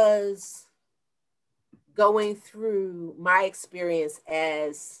was going through my experience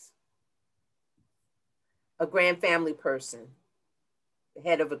as a grand family person, the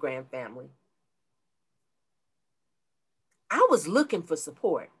head of a grand family, I was looking for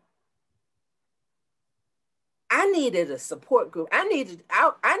support. I needed a support group. I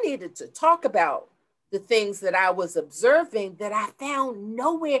needed to talk about the things that I was observing that I found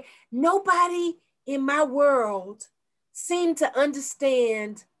nowhere. Nobody in my world seemed to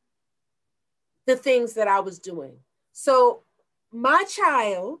understand the things that I was doing. So my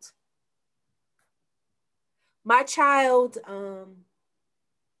child,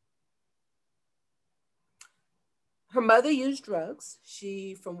 her mother used drugs.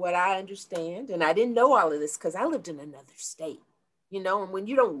 She, from what I understand, and I didn't know all of this because I lived in another state. you know, and when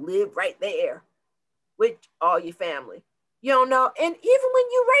you don't live right there with all your family, you don't know. And even when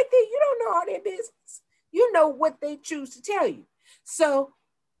you're right there, you don't know all their business. You know what they choose to tell you. So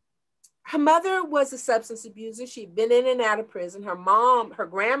her mother was a substance abuser. She'd been in and out of prison. Her mom, her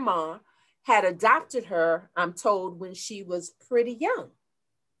grandma, had adopted her, I'm told, when she was pretty young.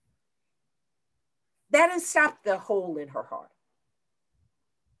 That didn't stop the hole in her heart.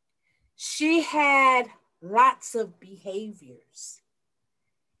 She had lots of behaviors.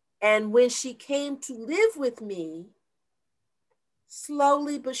 And when she came to live with me,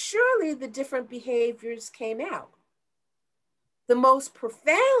 slowly but surely the different behaviors came out. The most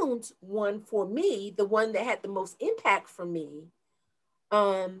profound one for me, the one that had the most impact for me,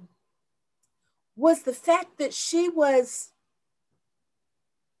 was the fact that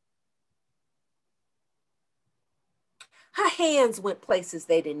her hands went places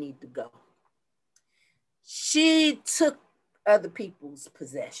they didn't need to go. She took other people's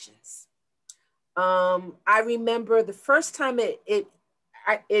possessions. I remember the first time it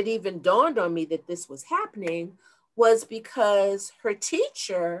even dawned on me that this was happening was because her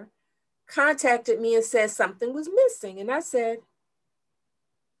teacher contacted me and said something was missing. And I said,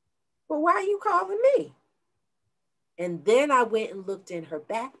 well, why are you calling me? And then I went and looked in her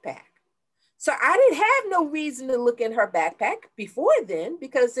backpack. So I didn't have no reason to look in her backpack before then,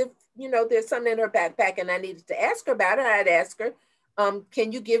 because if, you know, there's something in her backpack and I needed to ask her about it, I'd ask her,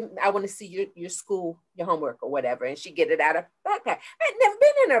 can you I want to see your school, your homework or whatever. And she'd get it out of her backpack. I'd never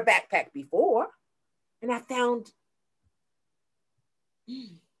been in her backpack before. And I found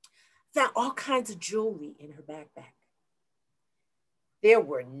all kinds of jewelry in her backpack. There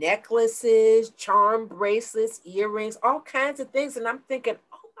were necklaces, charm bracelets, earrings, all kinds of things. And I'm thinking,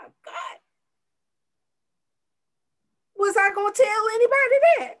 oh my God, was I going to tell anybody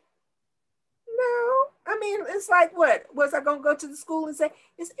that? No. I mean, it's like, what? Was I going to go to the school and say,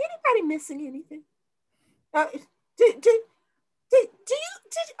 is anybody missing anything? Are you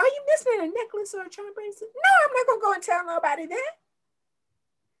missing a necklace or a charm bracelet? No, I'm not going to go and tell nobody that.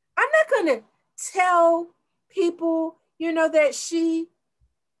 I'm not going to tell people, you know, that she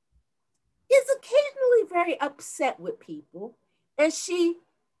is occasionally very upset with people and she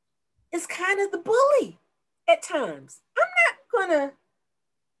is kind of the bully at times. I'm not gonna,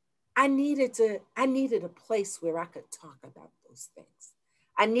 I needed a place where I could talk about those things.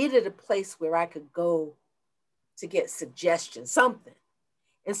 I needed a place where I could go to get suggestions, something.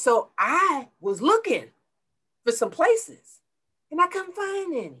 And so I was looking for some places and I couldn't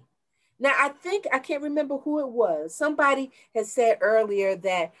find any. Now, I can't remember who it was. Somebody had said earlier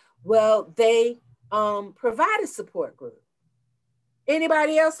that, well, they provide a support group.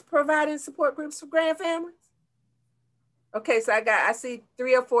 Anybody else providing support groups for grand families? Okay, so I see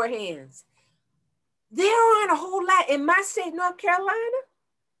 3 or 4 hands. There aren't a whole lot. In my state, North Carolina,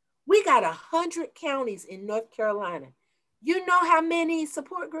 we got 100 counties in North Carolina. You know how many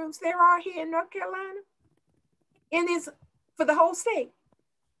support groups there are here in North Carolina? And it's for the whole state.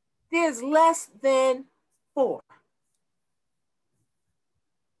 There's less than 4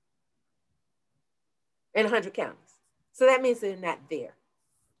 in 100 counties. So that means they're not there.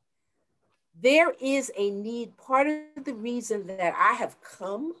 There is a need. Part of the reason that I have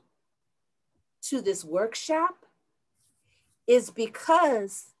come to this workshop is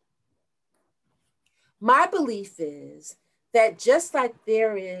because my belief is that just like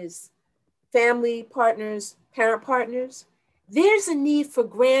there is family partners, parent partners, there's a need for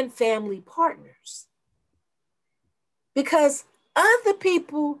grand family partners because other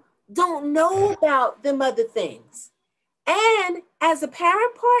people don't know about them other things. And as a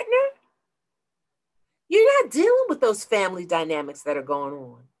parent partner, you're not dealing with those family dynamics that are going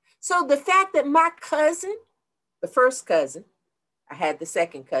on. So the fact that my cousin, the first cousin, I had the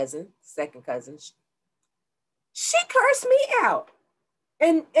second cousin, she cursed me out.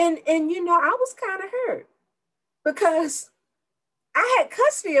 And you know, I was kind of hurt because I had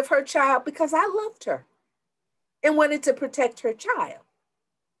custody of her child because I loved her and wanted to protect her child.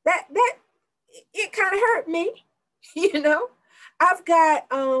 That it kind of hurt me, you know. I've got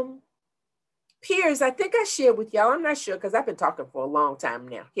peers, I think I shared with y'all, I'm not sure because I've been talking for a long time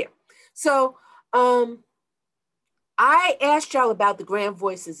now. Here. So I asked y'all about the Grand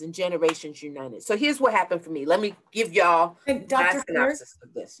Voices and Generations United. So here's what happened for me. Let me give y'all Dr. synopsis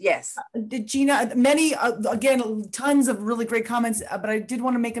of this. Yes. Gina, many, again, tons of really great comments, but I did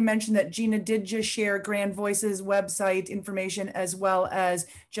want to make a mention that Gina did just share Grand Voices website information as well as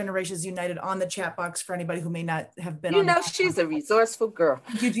Generations United on the chat box for anybody who may not have been on. You know, she's a resourceful girl.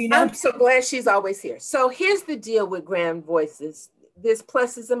 Thank you, Gina. I'm so glad she's always here. So here's the deal with Grand Voices. There's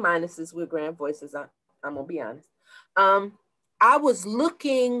pluses and minuses with Grand Voices. I'm going to be honest. I was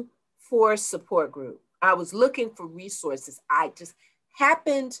looking for a support group. I was looking for resources. I just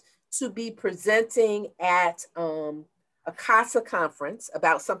happened to be presenting at a CASA conference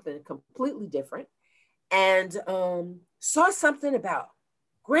about something completely different, and saw something about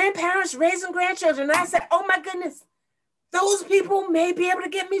grandparents raising grandchildren. And I said, oh my goodness, those people may be able to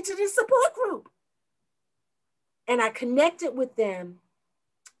get me to this support group. And I connected with them.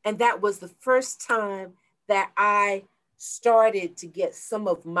 And that was the first time that I started to get some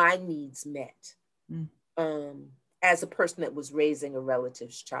of my needs met as a person that was raising a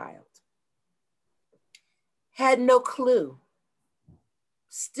relative's child. Had no clue.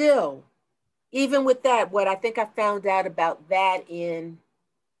 Still, even with that, what I think I found out about that in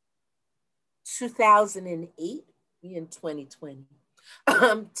 2008, in 2020,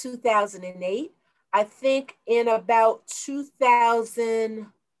 2008, I think in about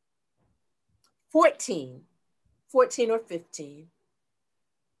 2014 or 15,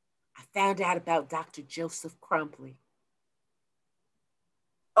 I found out about Dr. Joseph Crumpley.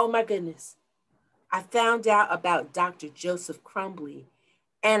 Oh my goodness. I found out about Dr. Joseph Crumpley,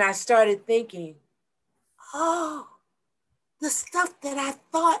 and I started thinking, oh, the stuff that I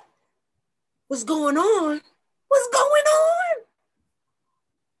thought was going on was going on.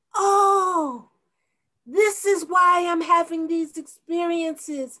 Oh, this is why I'm having these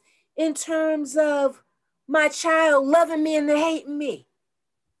experiences in terms of my child loving me and hating me.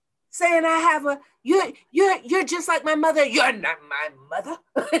 Saying I have a, you're just like my mother. You're not my mother.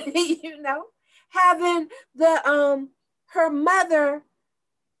 You know, having the, her mother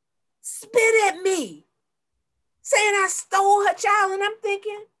spit at me, saying I stole her child. And I'm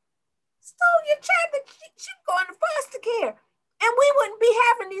thinking, stole your child, that she going to foster care. And we wouldn't be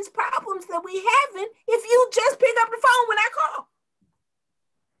having these problems that we having if you just pick up the phone when I call.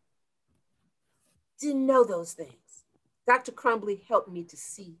 Didn't know those things. Dr. Crumpley helped me to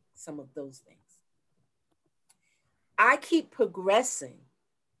see some of those things. I keep progressing.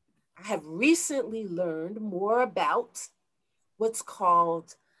 I have recently learned more about what's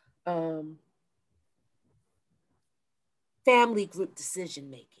called family group decision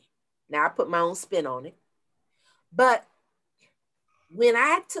making. Now I put my own spin on it, but when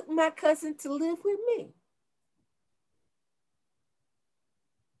I took my cousin to live with me,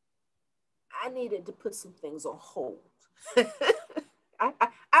 I needed to put some things on hold.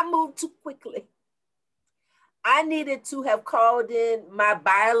 I moved too quickly. I needed to have called in my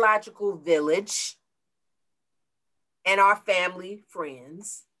biological village and our family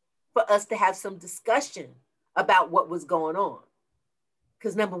friends for us to have some discussion about what was going on.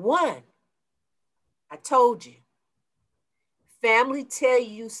 Because number one, I told you, family tell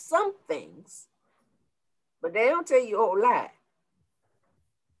you some things, but they don't tell you a whole lot.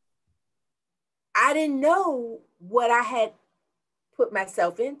 I didn't know what I had put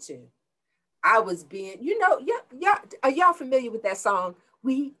myself into. I was being, you know, are y'all familiar with that song?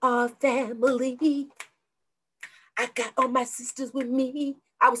 We are family. I got all my sisters with me.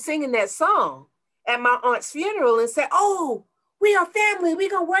 I was singing that song at my aunt's funeral and said, oh, we are family. We're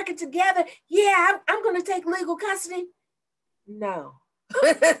going to work it together. Yeah, I'm going to take legal custody. No.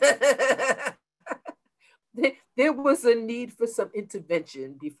 There was a need for some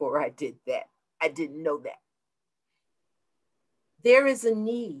intervention before I did that. I didn't know that. There is a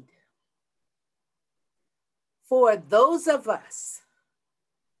need for those of us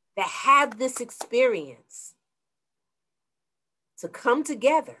that have this experience to come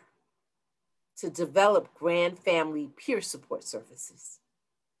together to develop grand family peer support services.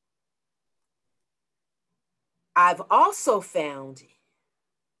 I've also found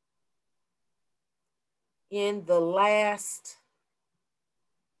in the last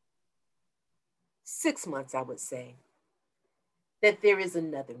 6 months, I would say, that there is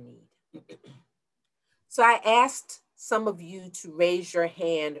another need. So I asked some of you to raise your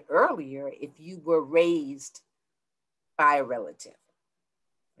hand earlier if you were raised by a relative.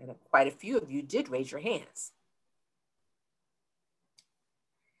 And quite a few of you did raise your hands.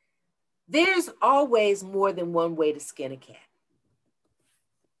 There's always more than one way to skin a cat.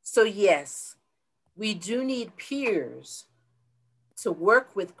 So yes, we do need peers to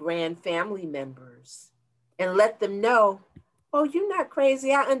work with grand family members and let them know, oh, you're not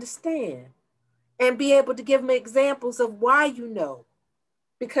crazy, I understand. And be able to give them examples of why you know,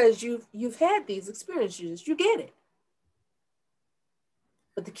 because you've had these experiences, you get it.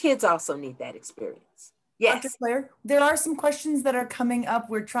 But the kids also need that experience. Yes. Dr. Clare, there are some questions that are coming up.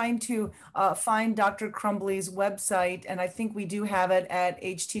 We're trying to find Dr. Crumpley's website, and I think we do have it at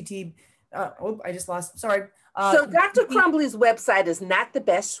http. I just lost, sorry. So Dr. Crumpley's website is not the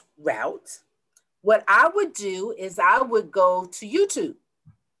best route. What I would do is I would go to YouTube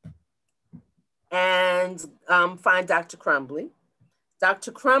and find Dr. Crumbly.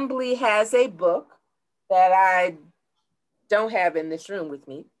 Dr. Crumbly has a book that I don't have in this room with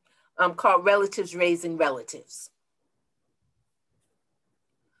me called Relatives Raising Relatives.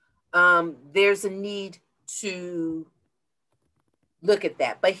 There's a need to look at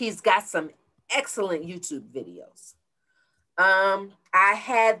that, but he's got some excellent YouTube videos. I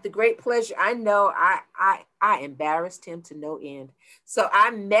had the great pleasure, I know I embarrassed him to no end. So I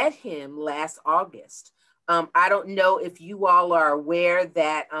met him last August. I don't know if you all are aware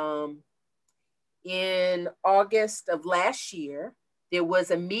that in August of last year, there was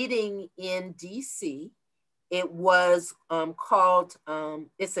a meeting in DC. It was called,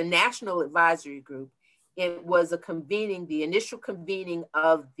 it's a national advisory group. It was a convening, the initial convening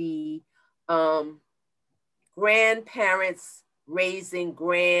of the Grandparents Raising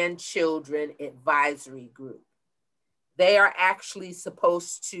Grandchildren Advisory Group. They are actually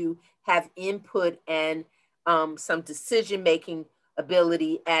supposed to have input and some decision-making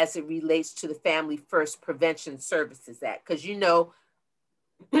ability as it relates to the Family First Prevention Services Act. Because you know,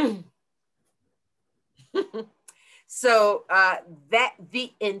 so that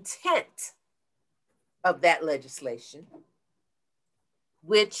the intent of that legislation,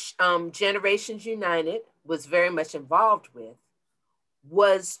 which Generations United was very much involved with,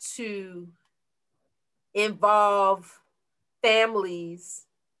 was to involve families,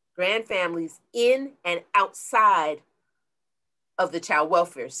 grandfamilies in and outside of the child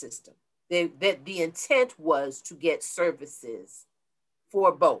welfare system. The intent was to get services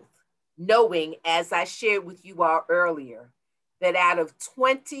for both, knowing, as I shared with you all earlier, that out of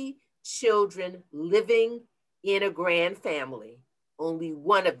 20 children living in a grand family, only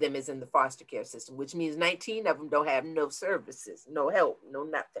one of them is in the foster care system, which means 19 of them don't have no services, no help, no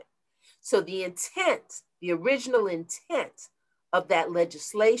nothing. So the intent, the original intent of that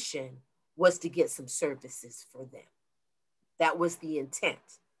legislation was to get some services for them. That was the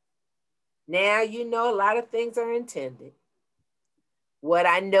intent. Now, you know, a lot of things are intended. What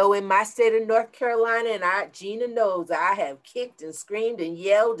I know in my state of North Carolina, and Gina knows, I have kicked and screamed and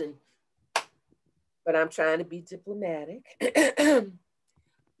yelled, but I'm trying to be diplomatic.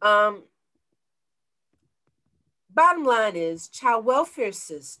 Bottom line is, child welfare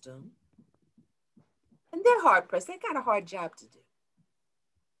system, and they're hard pressed, they got a hard job to do.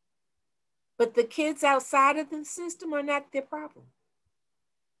 But the kids outside of the system are not their problem.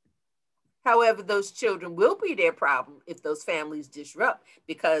 However, those children will be their problem if those families disrupt,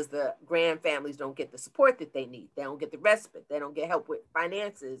 because the grand families don't get the support that they need. They don't get the respite. They don't get help with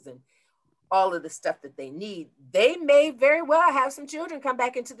finances and all of the stuff that they need. They may very well have some children come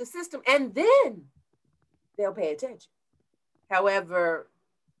back into the system, and then they'll pay attention. However,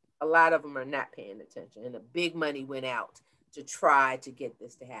 a lot of them are not paying attention, and the big money went out to try to get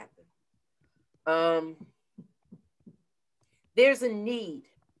this to happen. There's a need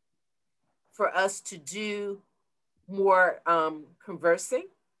for us to do more conversing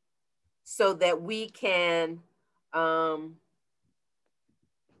so that we can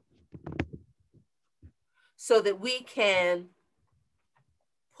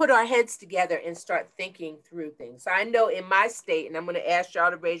put our heads together and start thinking through things. So I know in my state, and I'm going to ask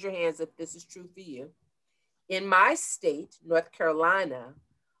y'all to raise your hands if this is true for you. In my state, North Carolina,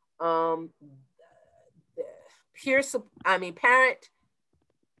 parent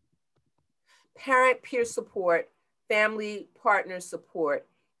peer support, family partner support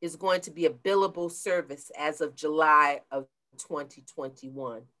is going to be a billable service as of July of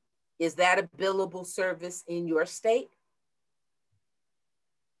 2021. Is that a billable service in your state?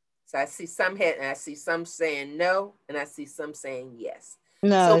 So I see some head, and I see some saying no, and I see some saying yes.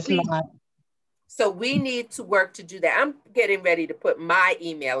 No, so it's not. So we need to work to do that. I'm getting ready to put my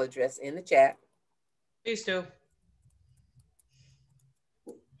email address in the chat. Please do.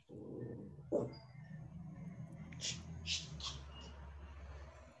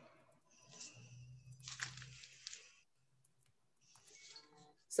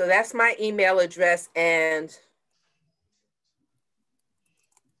 So that's my email address, and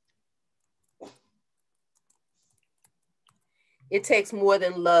It Takes More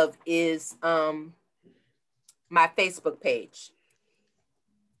Than Love is my Facebook page.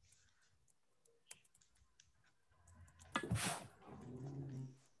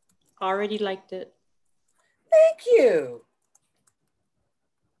 Already liked it. Thank you.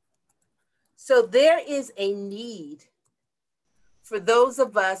 So there is a need for those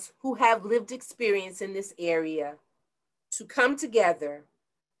of us who have lived experience in this area to come together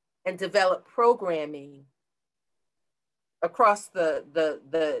and develop programming across the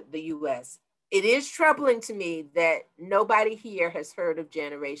US. It is troubling to me that nobody here has heard of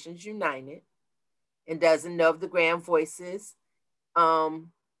Generations United and doesn't know of the Grand Voices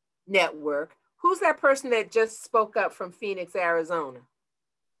network. Who's that person that just spoke up from Phoenix, Arizona?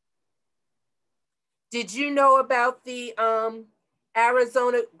 Did you know about the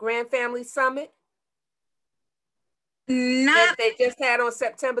Arizona Grandfamily Summit? That they just had on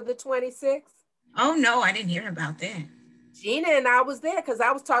September the 26th? Oh, no, I didn't hear about that. Gina and I was there because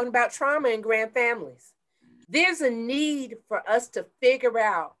I was talking about trauma in grand families. There's a need for us to figure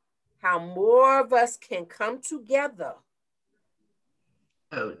out how more of us can come together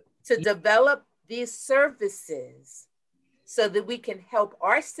to develop these services so that we can help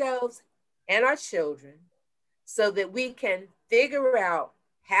ourselves and our children, so that we can figure out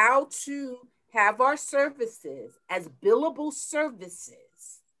how to have our services as billable services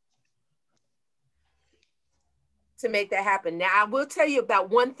to make that happen. Now, I will tell you about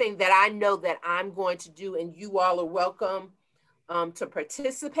one thing that I know that I'm going to do, and you all are welcome to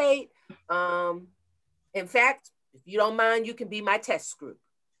participate. In fact, if you don't mind, you can be my test group.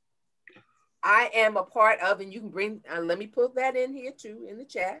 I am a part of, and you can bring, let me put that in here too, in the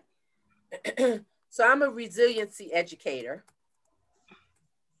chat. So I'm a resiliency educator.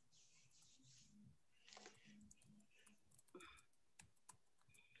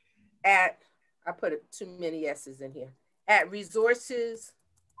 I put too many S's in here, at Resources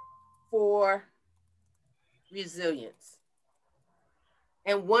for Resilience.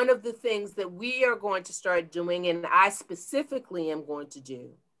 And one of the things that we are going to start doing, and I specifically am going to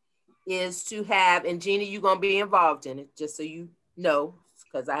do, is to have, and Gina, you're going to be involved in it, just so you know,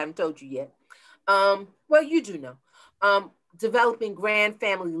 because I haven't told you yet. Well, you do know. Developing grand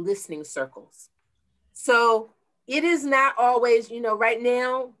family listening circles. So it is not always, you know, right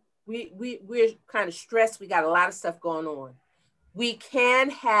now, we're kind of stressed. We got a lot of stuff going on. We can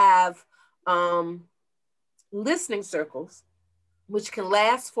have listening circles, which can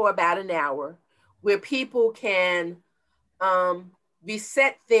last for about an hour, where people can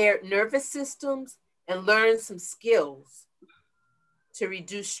reset their nervous systems and learn some skills to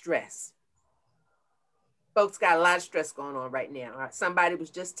reduce stress. Folks got a lot of stress going on right now. Somebody was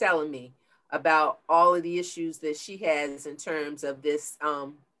just telling me about all of the issues that she has in terms of this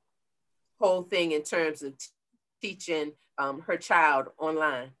whole thing, in terms of teaching her child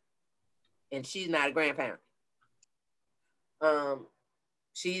online. And she's not a grandparent.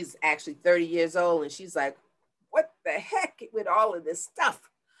 She's actually 30 years old, and she's like, what the heck with all of this stuff?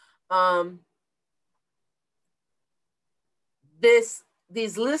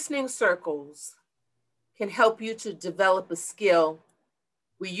 These listening circles can help you to develop a skill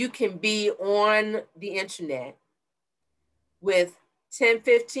where you can be on the internet with 10,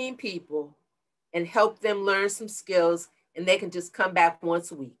 15 people and help them learn some skills, and they can just come back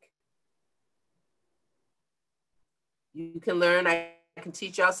once a week. You can learn, I can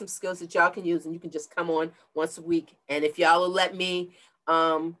teach y'all some skills that y'all can use, and you can just come on once a week. And if y'all will let me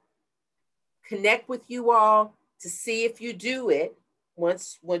connect with you all to see if you do it,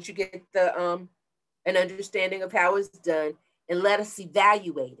 once you get the an understanding of how it's done, and let us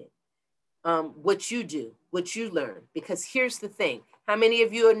evaluate it, what you do, what you learn. Because here's the thing, how many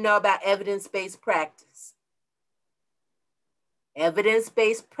of you know about evidence-based practice?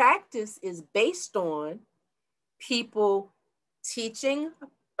 Evidence-based practice is based on people teaching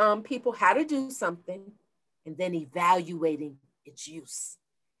people how to do something and then evaluating its use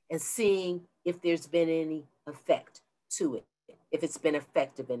and seeing if there's been any effect to it, if it's been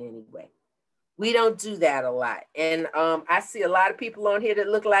effective in any way. We don't do that a lot. And I see a lot of people on here that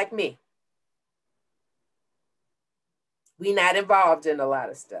look like me. We're not involved in a lot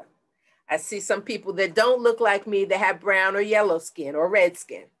of stuff. I see some people that don't look like me that have brown or yellow skin or red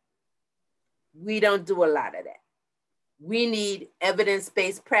skin. We don't do a lot of that. We need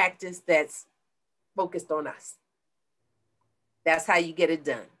evidence-based practice that's focused on us. That's how you get it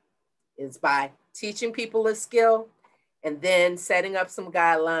done, is by teaching people a skill and then setting up some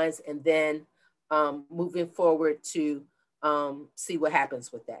guidelines and then moving forward to see what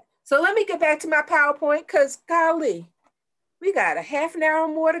happens with that. So let me get back to my PowerPoint, because golly, we got a half an hour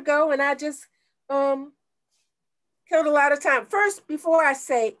more to go, and I just killed a lot of time. First, before I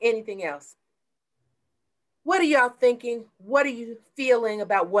say anything else, what are y'all thinking? What are you feeling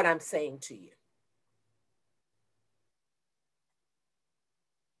about what I'm saying to you?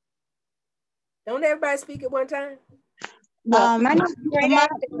 Don't everybody speak at one time? My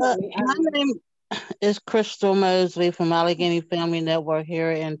name is Crystal Mosley from Allegheny Family Network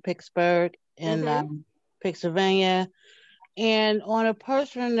here in Pittsburgh, in Pennsylvania. And on a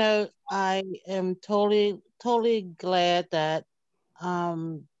personal note, I am totally glad that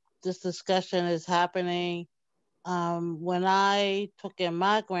this discussion is happening. When I took in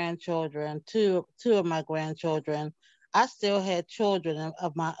my grandchildren, two of my grandchildren, I still had children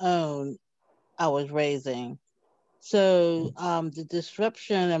of my own I was raising. So the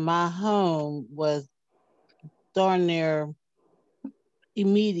disruption in my home was darn near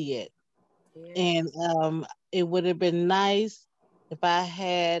immediate. Yeah. And it would have been nice if I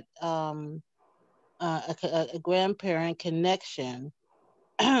had a grandparent connection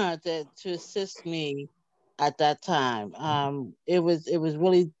to assist me at that time. It was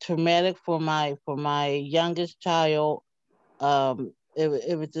really traumatic for my youngest child.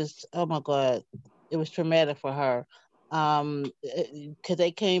 It was just, oh my God, it was traumatic for her. Because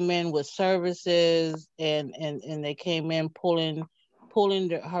they came in with services, and they came in pulling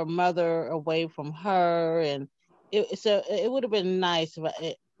her mother away from her, and so it would have been nice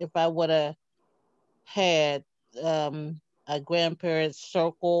if I would have had a grandparent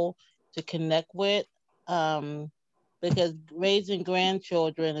circle to connect with, because raising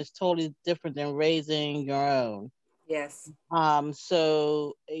grandchildren is totally different than raising your own. Yes.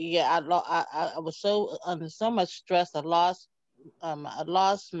 So yeah, I was so under so much stress. I lost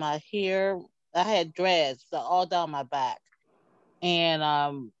my hair. I had dreads all down my back,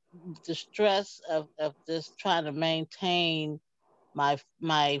 and the stress of just trying to maintain my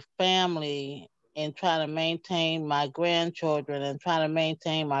family, and trying to maintain my grandchildren, and trying to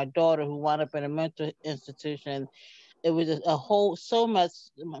maintain my daughter who wound up in a mental institution. It was just a whole so much.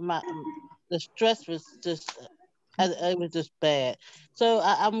 The stress was just it was just bad. So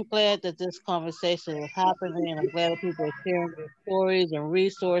I'm glad that this conversation is happening, and I'm glad that people are sharing their stories and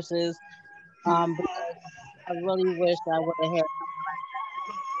resources. Because I really wish I would have had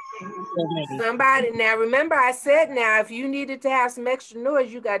so many. Somebody, now remember I said, now if you needed to have some extra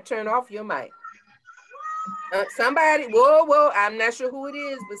noise, you got to turn off your mic. Somebody, whoa, I'm not sure who it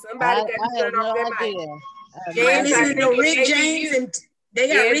is, but somebody got to I turn have off no their idea. mic. You might James, I listen think to it Rick may be James, you. and they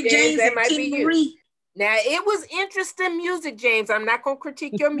got Rick James that and might King be you. Marie. Now, it was interesting music, James. I'm not going to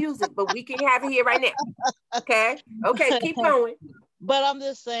critique your music, but we can have it here right now. Okay, keep going. But I'm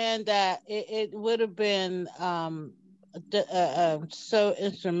just saying that it would have been so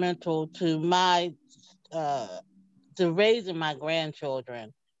instrumental to to raising my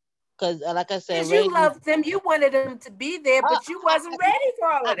grandchildren. Because, like I said, Because you loved them, you wanted them to be there, but you wasn't ready for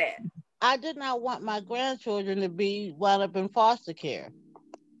all of that. I did not want my grandchildren to be wound up in foster care.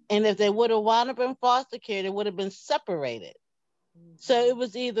 And if they would have wound up in foster care, they would have been separated. So it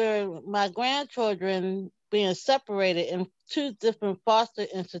was either my grandchildren being separated in two different foster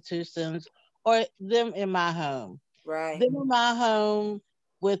institutions, or them in my home. Right. Them in my home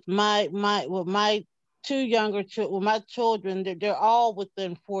with my two younger children. With my children, they're all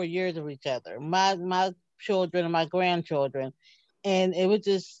within 4 years of each other. My children and my grandchildren, and it was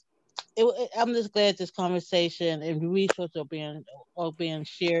just. I'm just glad this conversation and resources are being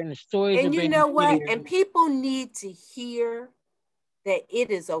shared, and the stories are And you being know what? shared. And people need to hear that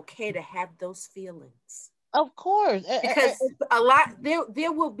it is okay to have those feelings. Of course. Because a lot,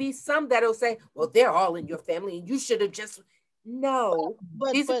 there will be some that'll say, well, they're all in your family and you should have just, no.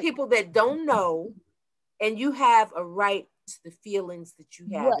 These are people that don't know, and you have a right to the feelings that you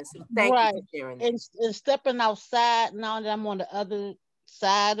have. And so thank you for sharing that. And stepping outside, now that I'm on the other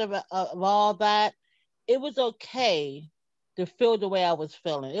side of all that, it was okay to feel the way I was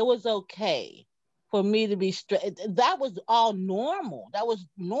feeling. It was okay for me to be straight. That was all normal. That was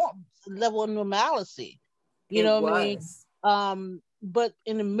level of normalcy. You know what I mean? But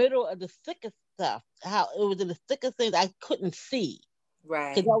in the middle of the thickest stuff, how it was in the thickest things I couldn't see.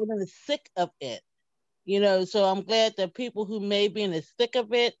 Right. Because I was in the thick of it. So I'm glad that people who may be in the thick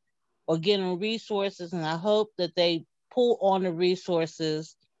of it are getting resources, and I hope that they pull on the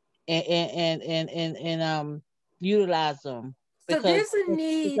resources and utilize them. So there's a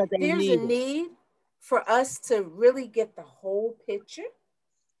need for us to really get the whole picture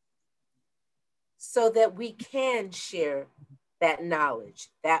so that we can share that knowledge,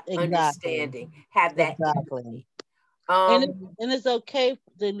 that understanding, have that empathy. And it's okay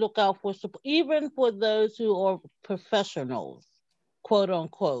to look out for support, even for those who are professionals, quote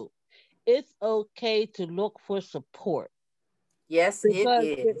unquote. It's okay to look for support. Yes, it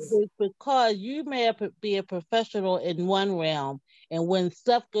is. Because you may be a professional in one realm, and when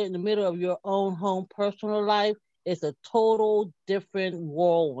stuff gets in the middle of your own home personal life, it's a total different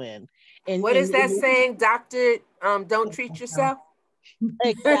whirlwind. And what is that saying, Doctor? Don't treat yourself.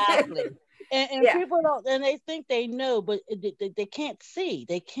 Exactly. And people don't, and they think they know, but they can't see.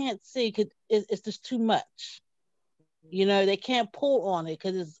 They can't see because it's just too much. They can't pull on it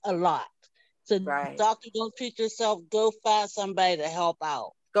because it's a lot. So, doctor, don't treat yourself. Go find somebody to help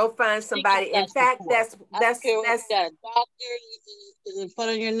out. Go find somebody. In fact, that's you got a doctor in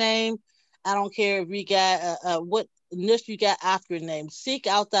front of your name. I don't care if you got what list you got after your name. Seek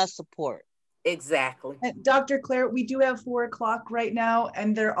out that support. Exactly. And Dr. Clare, we do have 4 o'clock right now,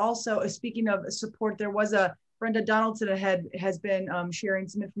 and they're also speaking of support. There was a Brenda Donaldson has been sharing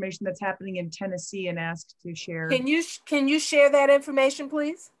some information that's happening in Tennessee and asked to share. Can you share that information,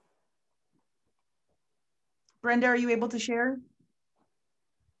 please? Brenda, are you able to share?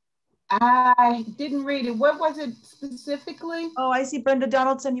 I didn't read it. What was it specifically? Oh, I see, Brenda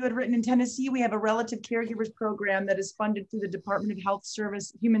Donaldson, you had written in Tennessee, we have a relative caregivers program that is funded through the Department of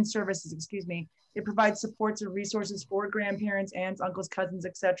Human Services, excuse me. It provides supports and resources for grandparents, aunts, uncles, cousins,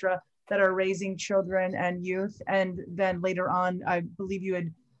 etc., that are raising children and youth. And then later on, I believe you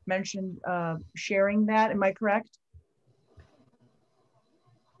had mentioned sharing that. Am I correct?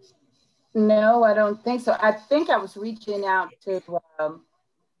 No, I don't think so. I think I was reaching out to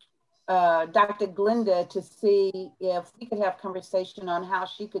Dr. Glenda to see if we could have conversation on how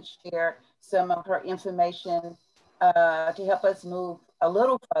she could share some of her information to help us move a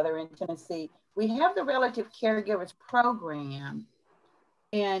little further in Tennessee. We have the Relative Caregivers Program,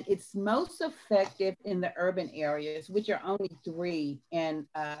 and it's most effective in the urban areas, which are only 3 in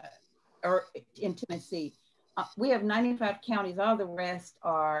Tennessee. We have 95 counties, all the rest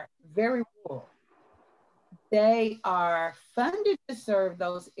are very rural. They are funded to serve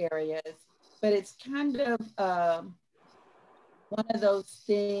those areas, but it's kind of one of those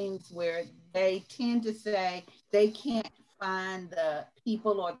things where they tend to say they can't find the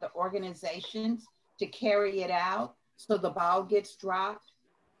people or the organizations to carry it out, so the ball gets dropped.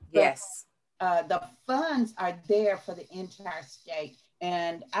 Yes. But, the funds are there for the entire state.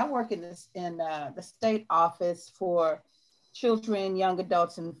 And I work in the state office for children, young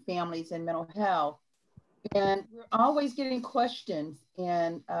adults, and families and mental health. And we're always getting questions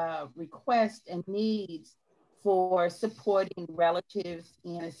and requests and needs for supporting relatives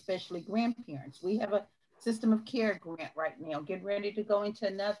and especially grandparents. We have a system of care grant right now, getting ready to go into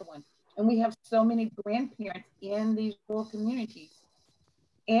another one. And we have so many grandparents in these rural communities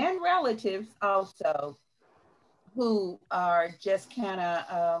and relatives also who are just kind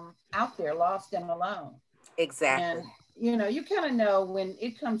of out there lost and alone. Exactly. And, you know, you kind of know when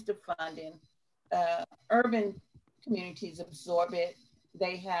it comes to funding, urban communities absorb it.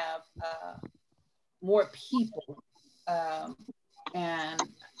 They have more people and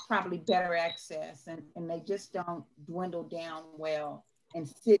probably better access, and they just don't dwindle down well and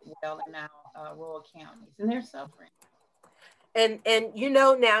sit well in our rural counties, and they're suffering. And you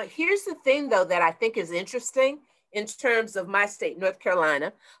know, now here's the thing though that I think is interesting in terms of my state, North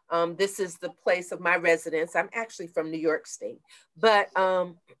Carolina. This is the place of my residence. I'm actually from New York State, but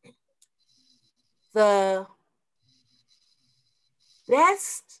the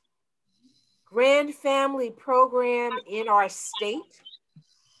best grandfamily program in our state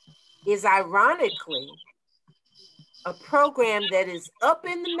is ironically a program that is up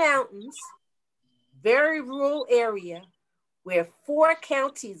in the mountains, very rural area, where 4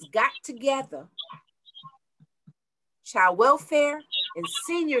 counties got together, child welfare and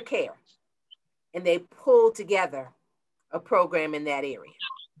senior care, and they pulled together a program in that area.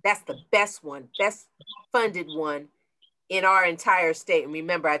 That's the best one, best funded one in our entire state. And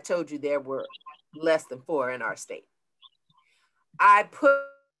remember, I told you there were less than 4 in our state. I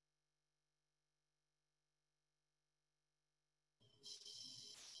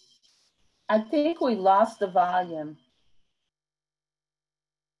think we lost the volume.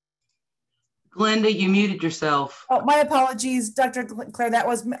 Glenda, you muted yourself. Oh, my apologies, Dr. Clare.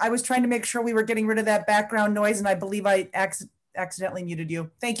 I was trying to make sure we were getting rid of that background noise, and I believe I accidentally muted you.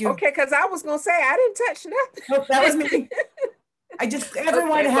 Thank you. Okay, because I was going to say, I didn't touch nothing. Nope, that was me.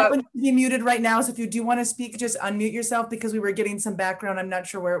 Everyone happens to be muted right now, so if you do want to speak, just unmute yourself because we were getting some background. I'm not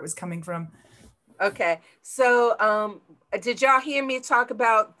sure where it was coming from. Okay, so did y'all hear me talk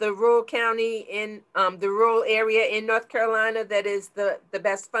about the rural county in the rural area in North Carolina that is the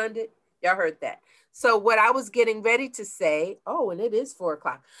best funded? Y'all heard that. So what I was getting ready to say, oh, and it is 4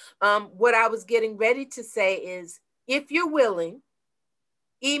 o'clock. What I was getting ready to say is, if you're willing,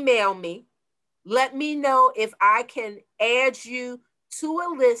 email me. Let me know if I can add you to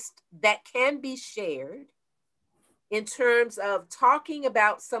a list that can be shared in terms of talking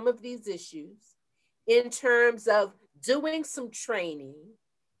about some of these issues, in terms of doing some training,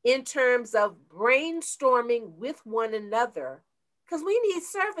 in terms of brainstorming with one another, because we need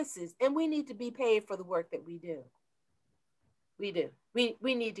services and we need to be paid for the work that we do. We do. We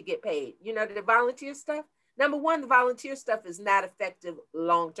need to get paid. You know, the volunteer stuff, number one, the volunteer stuff is not effective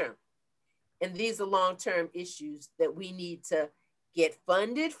long-term. And these are long-term issues that we need to get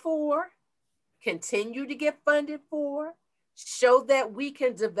funded for, continue to get funded for, show that we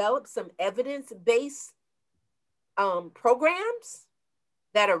can develop some evidence-based programs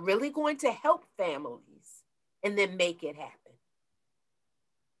that are really going to help families, and then make it happen.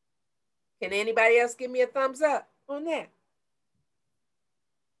 Can anybody else give me a thumbs up on that?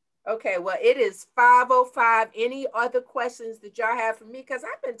 Okay, well, it is 5:05. Any other questions that y'all have for me? Because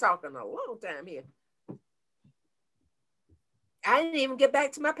I've been talking a long time here. I didn't even get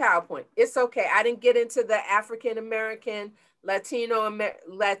back to my PowerPoint. It's okay. I didn't get into the African American, Latino,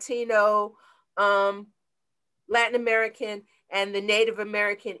 Latin American, and the Native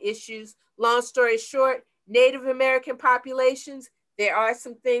American issues. Long story short, Native American populations, there are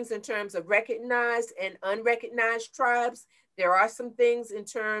some things in terms of recognized and unrecognized tribes. There are some things in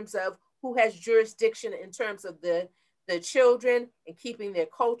terms of who has jurisdiction in terms of the children and keeping their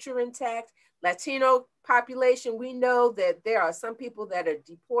culture intact. Latino population, we know that there are some people that are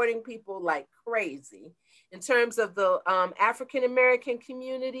deporting people like crazy. In terms of the African American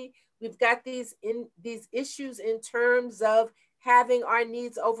community, we've got these issues in terms of having our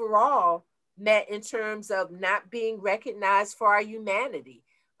needs overall met in terms of not being recognized for our humanity.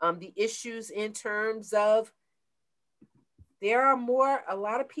 The issues in terms of there are a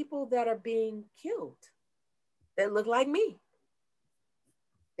lot of people that are being killed that look like me.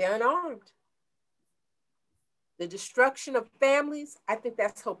 They're unarmed. The destruction of families, I think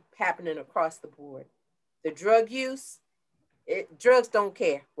that's happening across the board. The drug use, drugs don't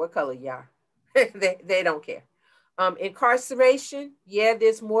care what color you are. they don't care. Incarceration, yeah,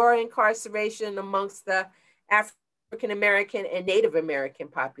 there's more incarceration amongst the African American and Native American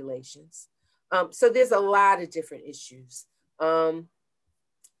populations. So there's a lot of different issues. And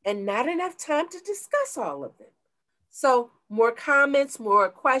not enough time to discuss all of them. So more comments, more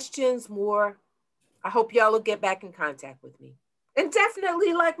questions, more. I hope y'all will get back in contact with me. And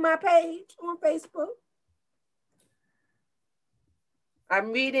definitely like my page on Facebook.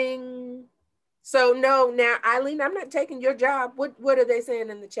 I'm reading. So no, now Eileen, I'm not taking your job. What are they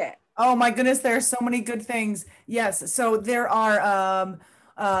saying in the chat? Oh my goodness, there are so many good things. Yes, so there are,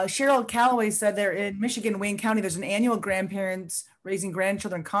 Cheryl Calloway said there in Michigan, Wayne County, there's an annual Grandparents Raising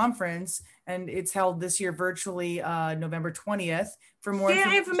Grandchildren Conference, and it's held this year virtually November 20th. For more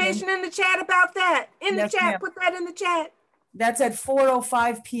information in the chat about that. Put that in the chat. That's at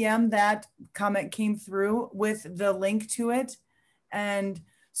 4:05 p.m. That comment came through with the link to it. And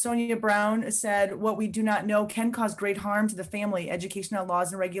Sonia Brown said, what we do not know can cause great harm to the family. Educational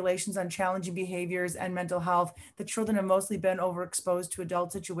laws and regulations on challenging behaviors and mental health. The children have mostly been overexposed to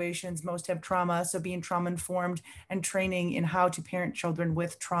adult situations. Most have trauma, so being trauma informed and training in how to parent children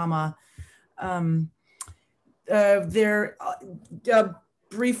with trauma.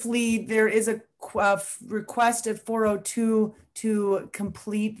 Briefly, there is a request at 4:02 to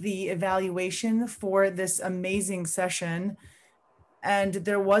complete the evaluation for this amazing session. And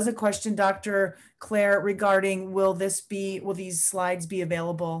there was a question, Dr. Clare, regarding will these slides be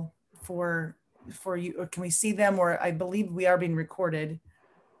available for you, or can we see them, or I believe we are being recorded.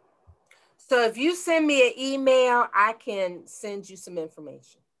 So if you send me an email, I can send you some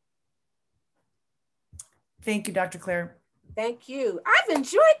information. Thank you, Dr. Clare. Thank you. I've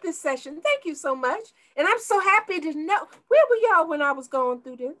enjoyed this session. Thank you so much. And I'm so happy to know, where were y'all when I was going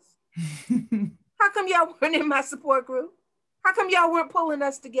through this? How come y'all weren't in my support group? How come y'all weren't pulling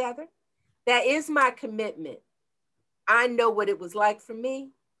us together? That is my commitment. I know what it was like for me,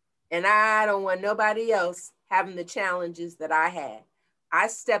 and I don't want nobody else having the challenges that I had. I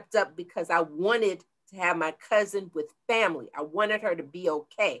stepped up because I wanted to have my cousin with family. I wanted her to be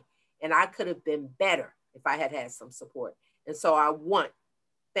okay, and I could have been better if I had had some support. And so I want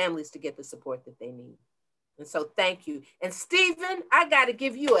families to get the support that they need. And so thank you. And Stephen, I got to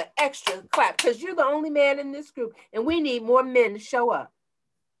give you an extra clap because you're the only man in this group and we need more men to show up.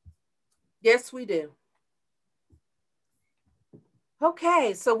 Yes, we do.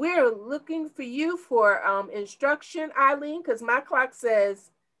 Okay, so we're looking for you for instruction, Eileen, because my clock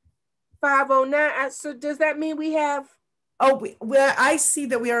says 5:09. So does that mean we have? Oh, I see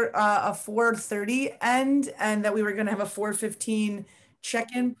that we are a 4:30 end and that we were going to have a 4:15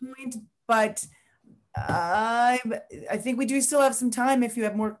 check-in point, but I think we do still have some time if you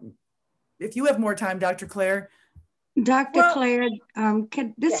have more time, Dr. Clare. Dr. Clare,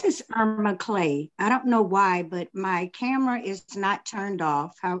 this is Irma Clay. I don't know why, but my camera is not turned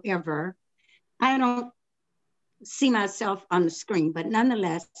off. However, I don't see myself on the screen, but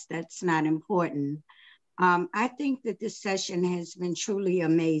nonetheless, that's not important. I think that this session has been truly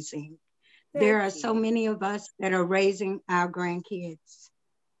amazing. There are so many of us that are raising our grandkids.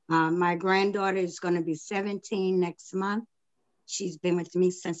 My granddaughter is going to be 17 next month. She's been with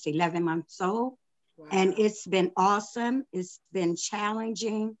me since 11 months old. Wow. And it's been awesome. It's been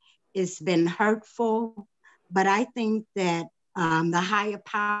challenging. It's been hurtful. But I think that the higher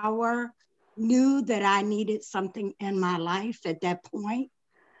power knew that I needed something in my life at that point.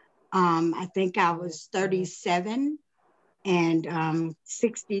 I think I was 37 and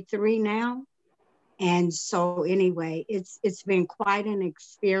 63 now. And so anyway, it's been quite an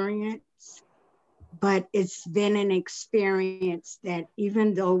experience, but it's been an experience that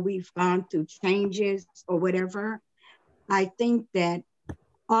even though we've gone through changes or whatever, I think that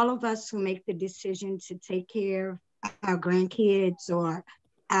all of us who make the decision to take care of our grandkids or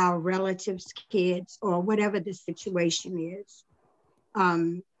our relatives' kids or whatever the situation is,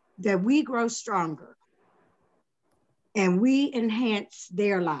 that we grow stronger and we enhance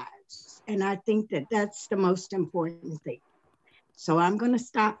their lives. And I think that that's the most important thing. So I'm going to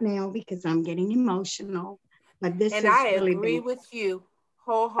stop now because I'm getting emotional. But this and has I really agree been with you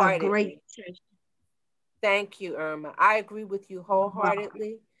wholeheartedly. A great session. Thank you, Irma. I agree with you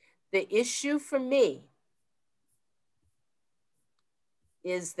wholeheartedly. The issue for me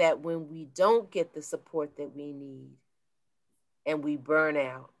is that when we don't get the support that we need and we burn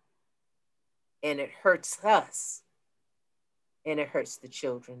out, and it hurts us and it hurts the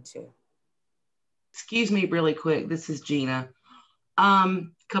children too. Excuse me really quick. This is Gina.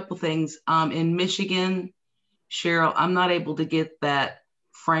 Couple things. In Michigan, Cheryl, I'm not able to get that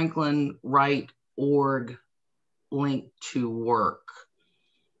FranklinWright.org link to work.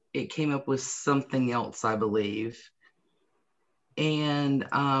 It came up with something else, I believe. And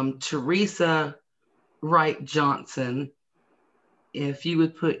Teresa Wright Johnson, if you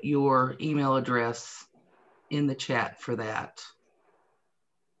would put your email address in the chat for that.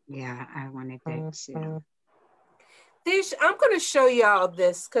 Yeah, I wanted that too. I'm going to show y'all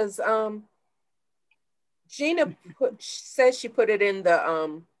this because Gina says she put it in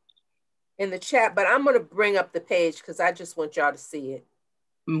the chat, but I'm going to bring up the page because I just want y'all to see it.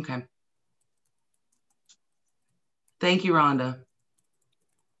 Okay. Thank you, Rhonda.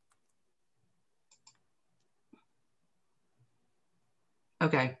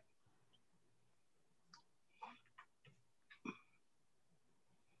 Okay.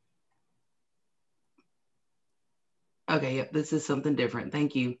 Okay, yep, this is something different.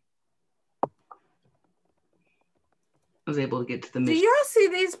 Thank you. I was able to get to the mission. Do y'all see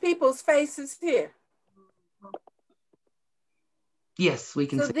these people's faces here? Yes, we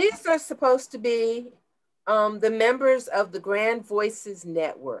can see. So these are supposed to be the members of the Grand Voices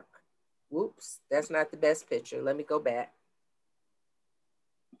Network. Whoops, that's not the best picture. Let me go back.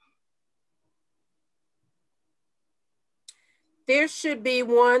 There should be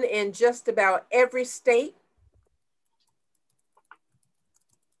one in just about every state.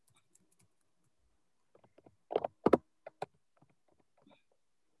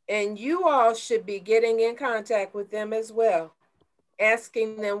 And you all should be getting in contact with them as well,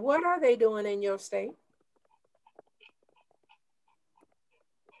 asking them, what are they doing in your state?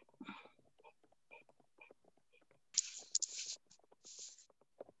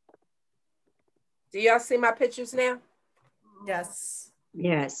 Do y'all see my pictures now? Yes.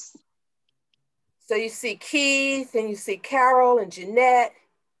 Yes. So you see Keith and you see Carol and Jeanette,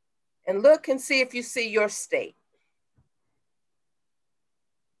 and look and see if you see your state.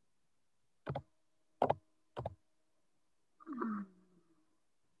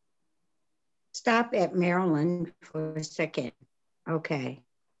 Stop at Maryland for a second. Okay.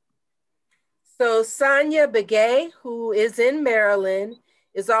 So Sonia Begay, who is in Maryland,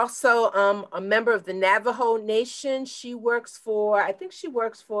 is also a member of the Navajo Nation. She works for, I think she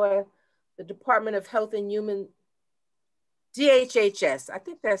works for the Department of Health and Human, DHHS, I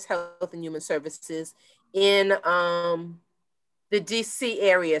think that's Health and Human Services in the DC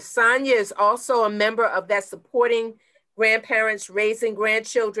area. Sonia is also a member of that Supporting Grandparents Raising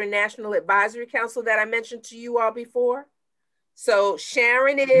Grandchildren National Advisory Council that I mentioned to you all before. So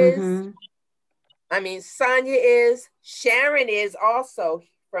Sharon is, Sonia is, Sharon is also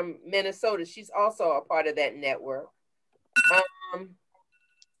from Minnesota. She's also a part of that network.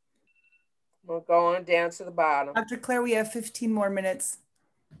 We'll go on down to the bottom. Dr. Clare, we have 15 more minutes.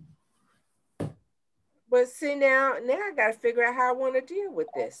 But see now I got to figure out how I want to deal with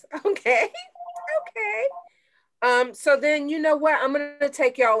this. Okay, okay. So then you know what? I'm going to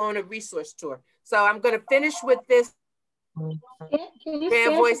take y'all on a resource tour. So I'm going to finish with this Can you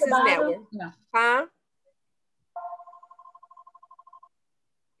Grand Voices Network. Yeah. Huh?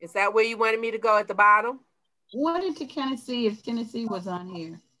 Is that where you wanted me to go at the bottom? Wanted to kind of see if Tennessee was on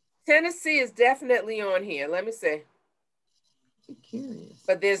here. Tennessee is definitely on here. Let me see. I'm curious.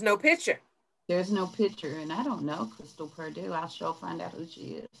 But there's no picture. There's no picture, and I don't know Crystal Purdue. I'll sure find out who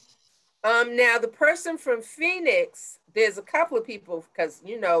she is. Now the person from Phoenix, there's a couple of people, because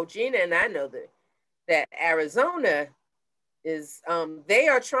you know Gina and I know that Arizona is they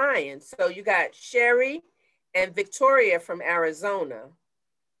are trying. So you got Sherry and Victoria from Arizona.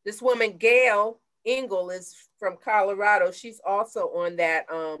 This woman Gail Engel is from Colorado. She's also on that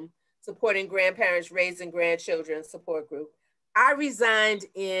supporting grandparents raising grandchildren support group. I resigned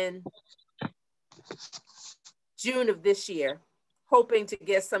in June of this year, hoping to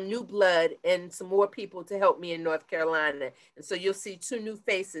get some new blood and some more people to help me in North Carolina. And so you'll see 2 new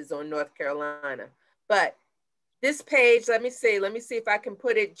faces on North Carolina. But this page, let me see if I can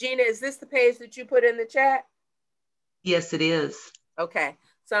put it. Gina, is this the page that you put in the chat? Yes, it is. Okay,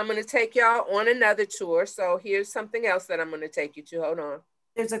 so I'm gonna take y'all on another tour. So here's something else that I'm gonna take you to, hold on.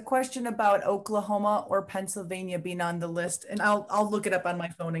 There's a question about Oklahoma or Pennsylvania being on the list, and I'll look it up on my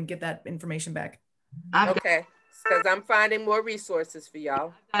phone and get that information back. Okay, because I'm finding more resources for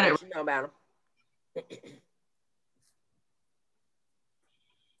y'all. Let you know about them.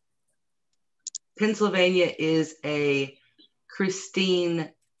 Pennsylvania is a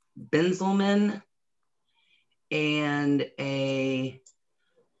Christine Benzelman and a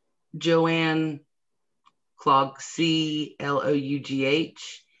Joanne Clogg, C-L-O-U-G-H,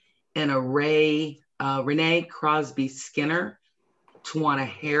 and a Renee Crosby Skinner, Tawana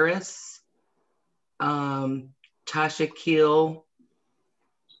Harris, Tasha Keel,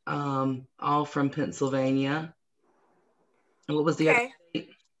 all from Pennsylvania. And what was the other state?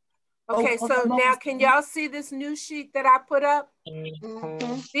 Okay, so now can y'all see this new sheet that I put up?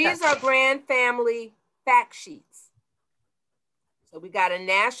 These are grand family fact sheets. So we got a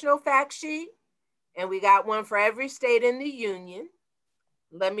national fact sheet and we got one for every state in the union.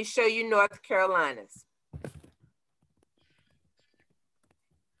 Let me show you North Carolina's.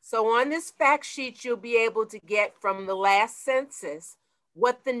 So on this fact sheet, you'll be able to get from the last census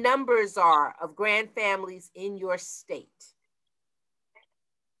what the numbers are of grand families in your state.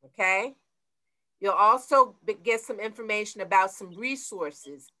 Okay? You'll also get some information about some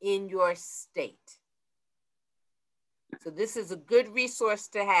resources in your state. So this is a good resource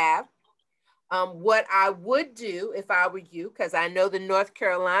to have. What I would do if I were you, because I know the North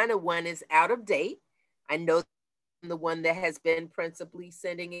Carolina one is out of date. I know the one that has been principally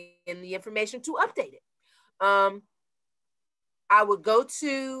sending in the information to update it. I would go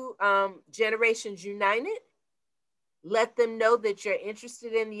to Generations United, let them know that you're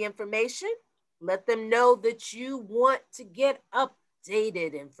interested in the information, let them know that you want to get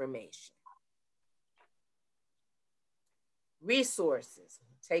updated information. Resources,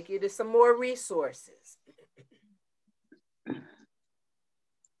 take you to some more resources.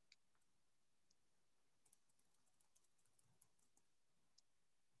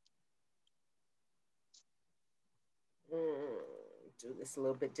 Do this a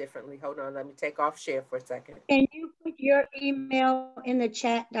little bit differently. Hold on, let me take off share for a second. Can you put your email in the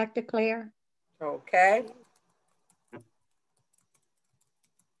chat, Dr. Clare? Okay.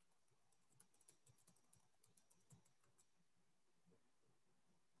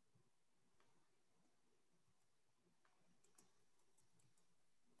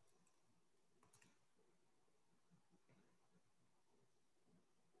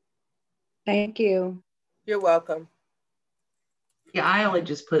 Thank you. You're welcome. Yeah, I only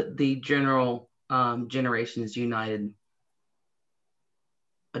just put the general Generations United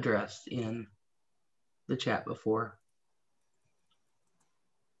address in the chat before.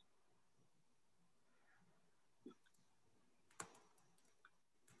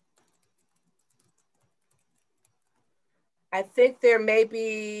 I think there may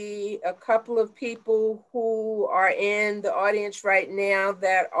be a couple of people who are in the audience right now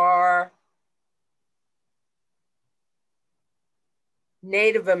that are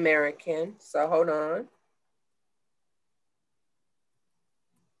Native American. So hold on.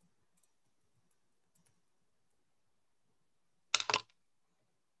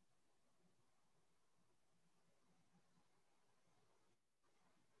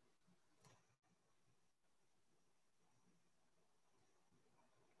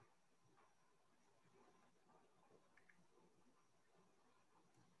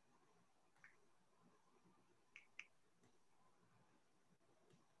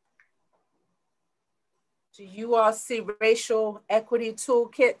 Do you all see racial equity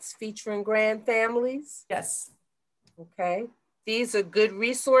toolkits featuring grand families? Yes. Okay. These are good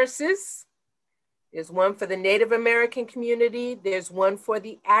resources. There's one for the Native American community. There's one for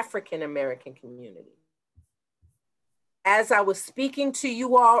the African American community. As I was speaking to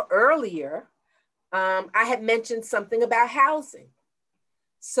you all earlier, I had mentioned something about housing.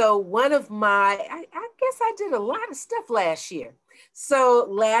 So one of my, I guess I did a lot of stuff last year. So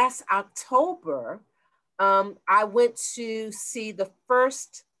last October, I went to see the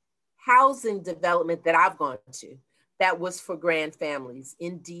first housing development that I've gone to that was for Grandfamilies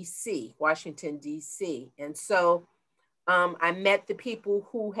in DC, Washington, DC. And so I met the people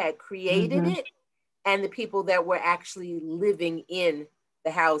who had created it and the people that were actually living in the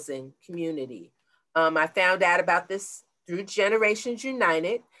housing community. I found out about this through Generations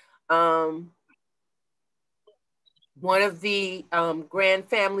United. One of the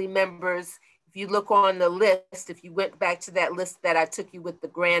Grandfamily members, if you look on the list, if you went back to that list that I took you with the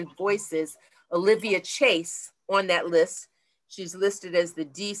Grand Voices, Olivia Chase on that list, she's listed as the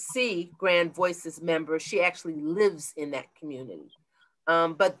DC Grand Voices member. She actually lives in that community.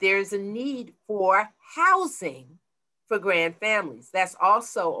 But there's a need for housing for Grandfamilies. That's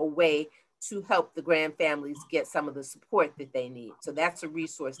also a way to help the Grandfamilies get some of the support that they need. So that's a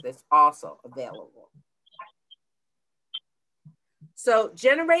resource that's also available. So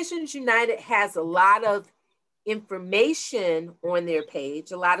Generations United has a lot of information on their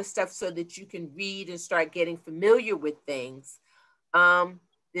page, a lot of stuff so that you can read and start getting familiar with things.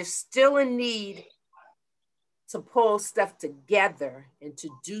 There's still a need to pull stuff together and to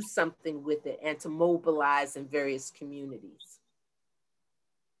do something with it and to mobilize in various communities.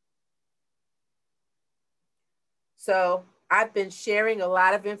 So I've been sharing a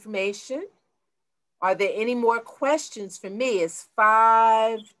lot of information. Are there any more questions for me? It's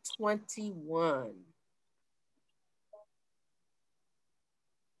 5:21.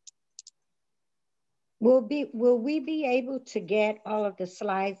 Will we be able to get all of the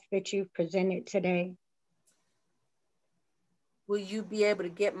slides that you presented today? Will you be able to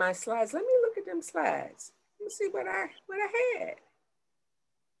get my slides? Let me look at them slides. Let me see what I had.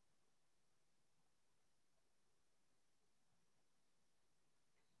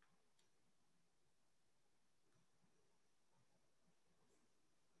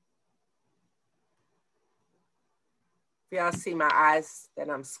 If y'all see my eyes that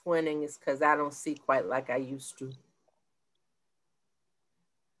I'm squinting, it's because I don't see quite like I used to.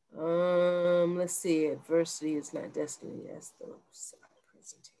 Let's see. Adversity is not destiny. That's the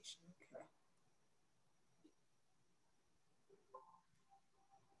presentation. Okay.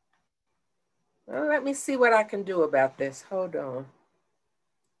 Well, let me see what I can do about this. Hold on.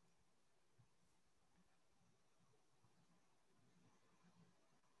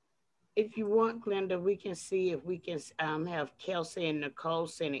 If you want, Glenda, we can see if we can have Kelsey and Nicole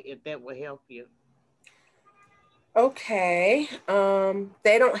send it, if that will help you. Okay.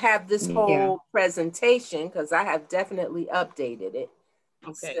 They don't have this whole presentation because I have definitely updated it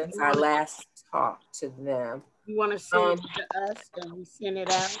since I last talked to them. You want to send it to us and we send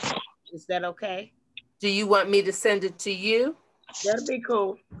it out? Is that okay? Do you want me to send it to you? That'll be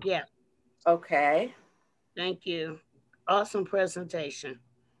cool. Yeah. Okay. Thank you. Awesome presentation.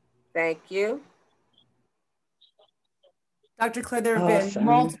 Thank you. Dr. Clare, there have been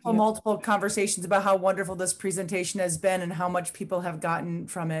multiple conversations about how wonderful this presentation has been and how much people have gotten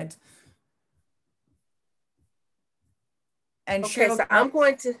from it. And okay, so I'm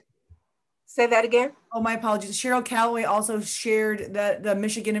going to say that again. Oh, my apologies. Cheryl Calloway also shared the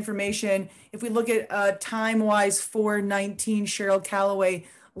Michigan information. If we look at time-wise, 4/19, Cheryl Calloway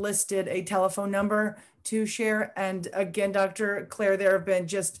listed a telephone number to share. And again, Dr. Clare, there have been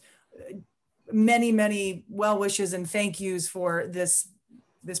just many well wishes and thank yous for this.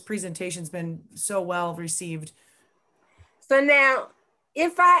 This presentation's been so well received. So now,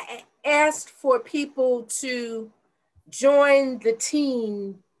 if I asked for people to join the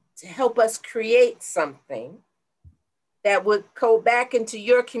team to help us create something that would go back into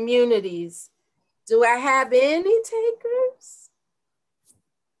your communities, do I have any takers?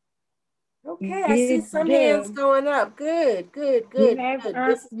 Okay, I see some hands going up. Good.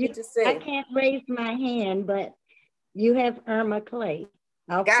 This is good to see. I can't raise my hand, but you have Irma Clay.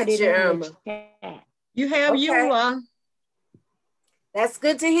 I'll Got put it you, in Irma. the chat. You have Eula. That's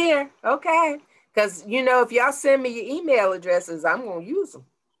good to hear. Okay. Because, you know, if y'all send me your email addresses, I'm going to use them.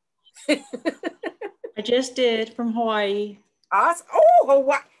 I just did from Hawaii. Awesome. Oh,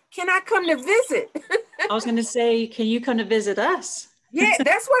 Hawaii. Can I come to visit? I was going to say, can you come to visit us? Yeah,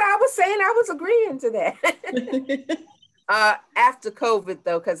 that's what I was saying. I was agreeing to that. After COVID,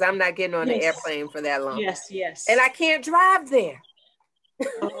 though, because I'm not getting on the airplane for that long. Yes. And I can't drive there.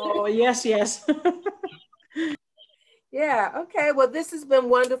 Oh, yes. Yeah, okay. Well, this has been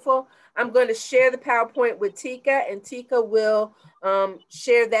wonderful. I'm going to share the PowerPoint with Tika, and Tika will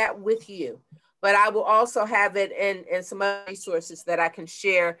share that with you. But I will also have it in some other resources that I can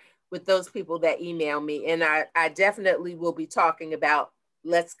share with those people that email me. And I definitely will be talking about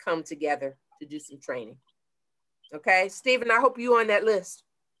let's come together to do some training. Okay, Stephen, I hope you on that list.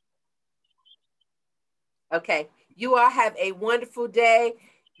 Okay, you all have a wonderful day.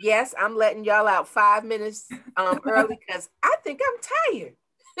 Yes, I'm letting y'all out 5 minutes early because I think I'm tired.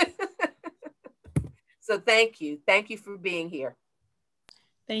 So thank you. Thank you for being here.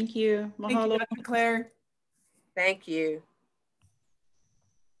 Thank you. Mahalo. Thank you, Dr. Claire. Thank you.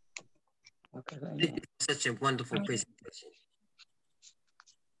 Thank you for such a wonderful presentation.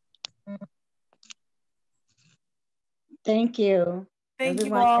 Thank you. Thank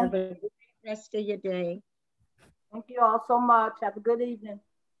Everyone, you all. have a good rest of your day. Thank you all so much. Have a good evening.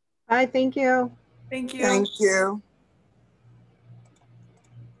 Bye, thank you. Thank you. Thank you.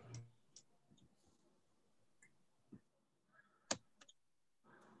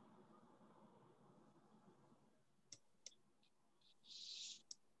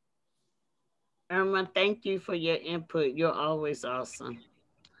 Irma, thank you for your input. You're always awesome.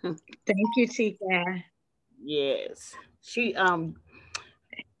 Thank you, Tika. Yes. She it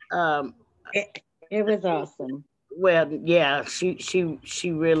was awesome. Well, yeah, she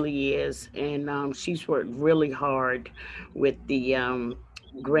really is. And she's worked really hard with the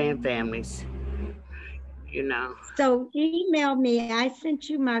grandfamilies, you know. So email me. I sent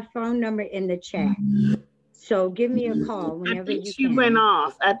you my phone number in the chat. So give me a call whenever you She can. went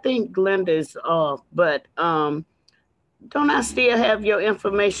off. I think Glenda's off, but don't I still have your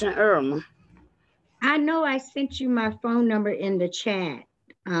information, Irma? I know I sent you my phone number in the chat.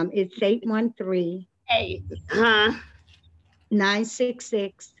 It's 813. Hey, huh?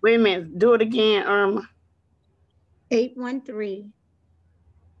 966. Wait a minute. Do it again, Irma.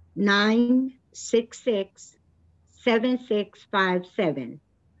 813-966-7657.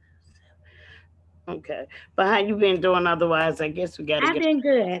 Okay. But how you been doing otherwise? I guess we got to I've been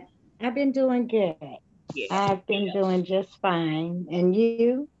good. I've been doing good. Yeah. I've been doing just fine. And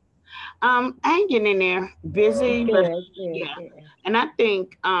you? Hanging in there, busy, Good, but good, yeah. good. And I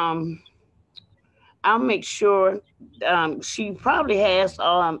think I'll make sure she probably has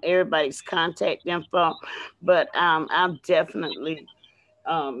everybody's contact info, but I'll definitely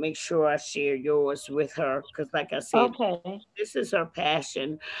make sure I share yours with her because, like I said, okay, this is her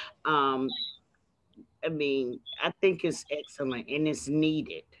passion. I mean, I think it's excellent and it's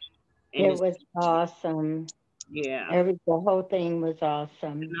needed. And it was awesome. Yeah. The whole thing was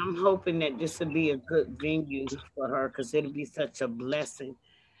awesome. And I'm hoping that this will be a good venue for her because it'll be such a blessing.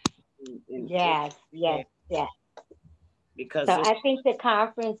 Yes. Because so I think the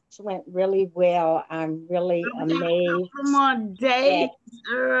conference went really well. I'm really amazed. One more day.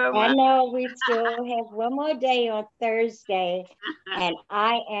 I know we still have one more day on Thursday, and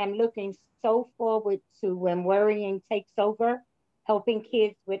I am looking so forward to when worrying takes over, helping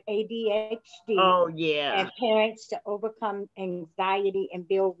kids with ADHD. Oh, yeah. And parents to overcome anxiety and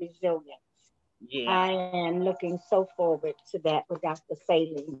build resilience. Yeah. I am looking so forward to that with Dr.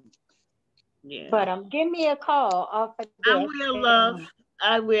 Saline. Yeah. But give me a call off of this. I will, love.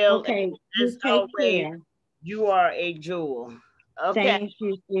 I will. Okay. And You as take always, care. You are a jewel. Okay. Thank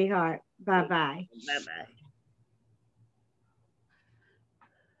you, sweetheart. Bye-bye. Bye-bye.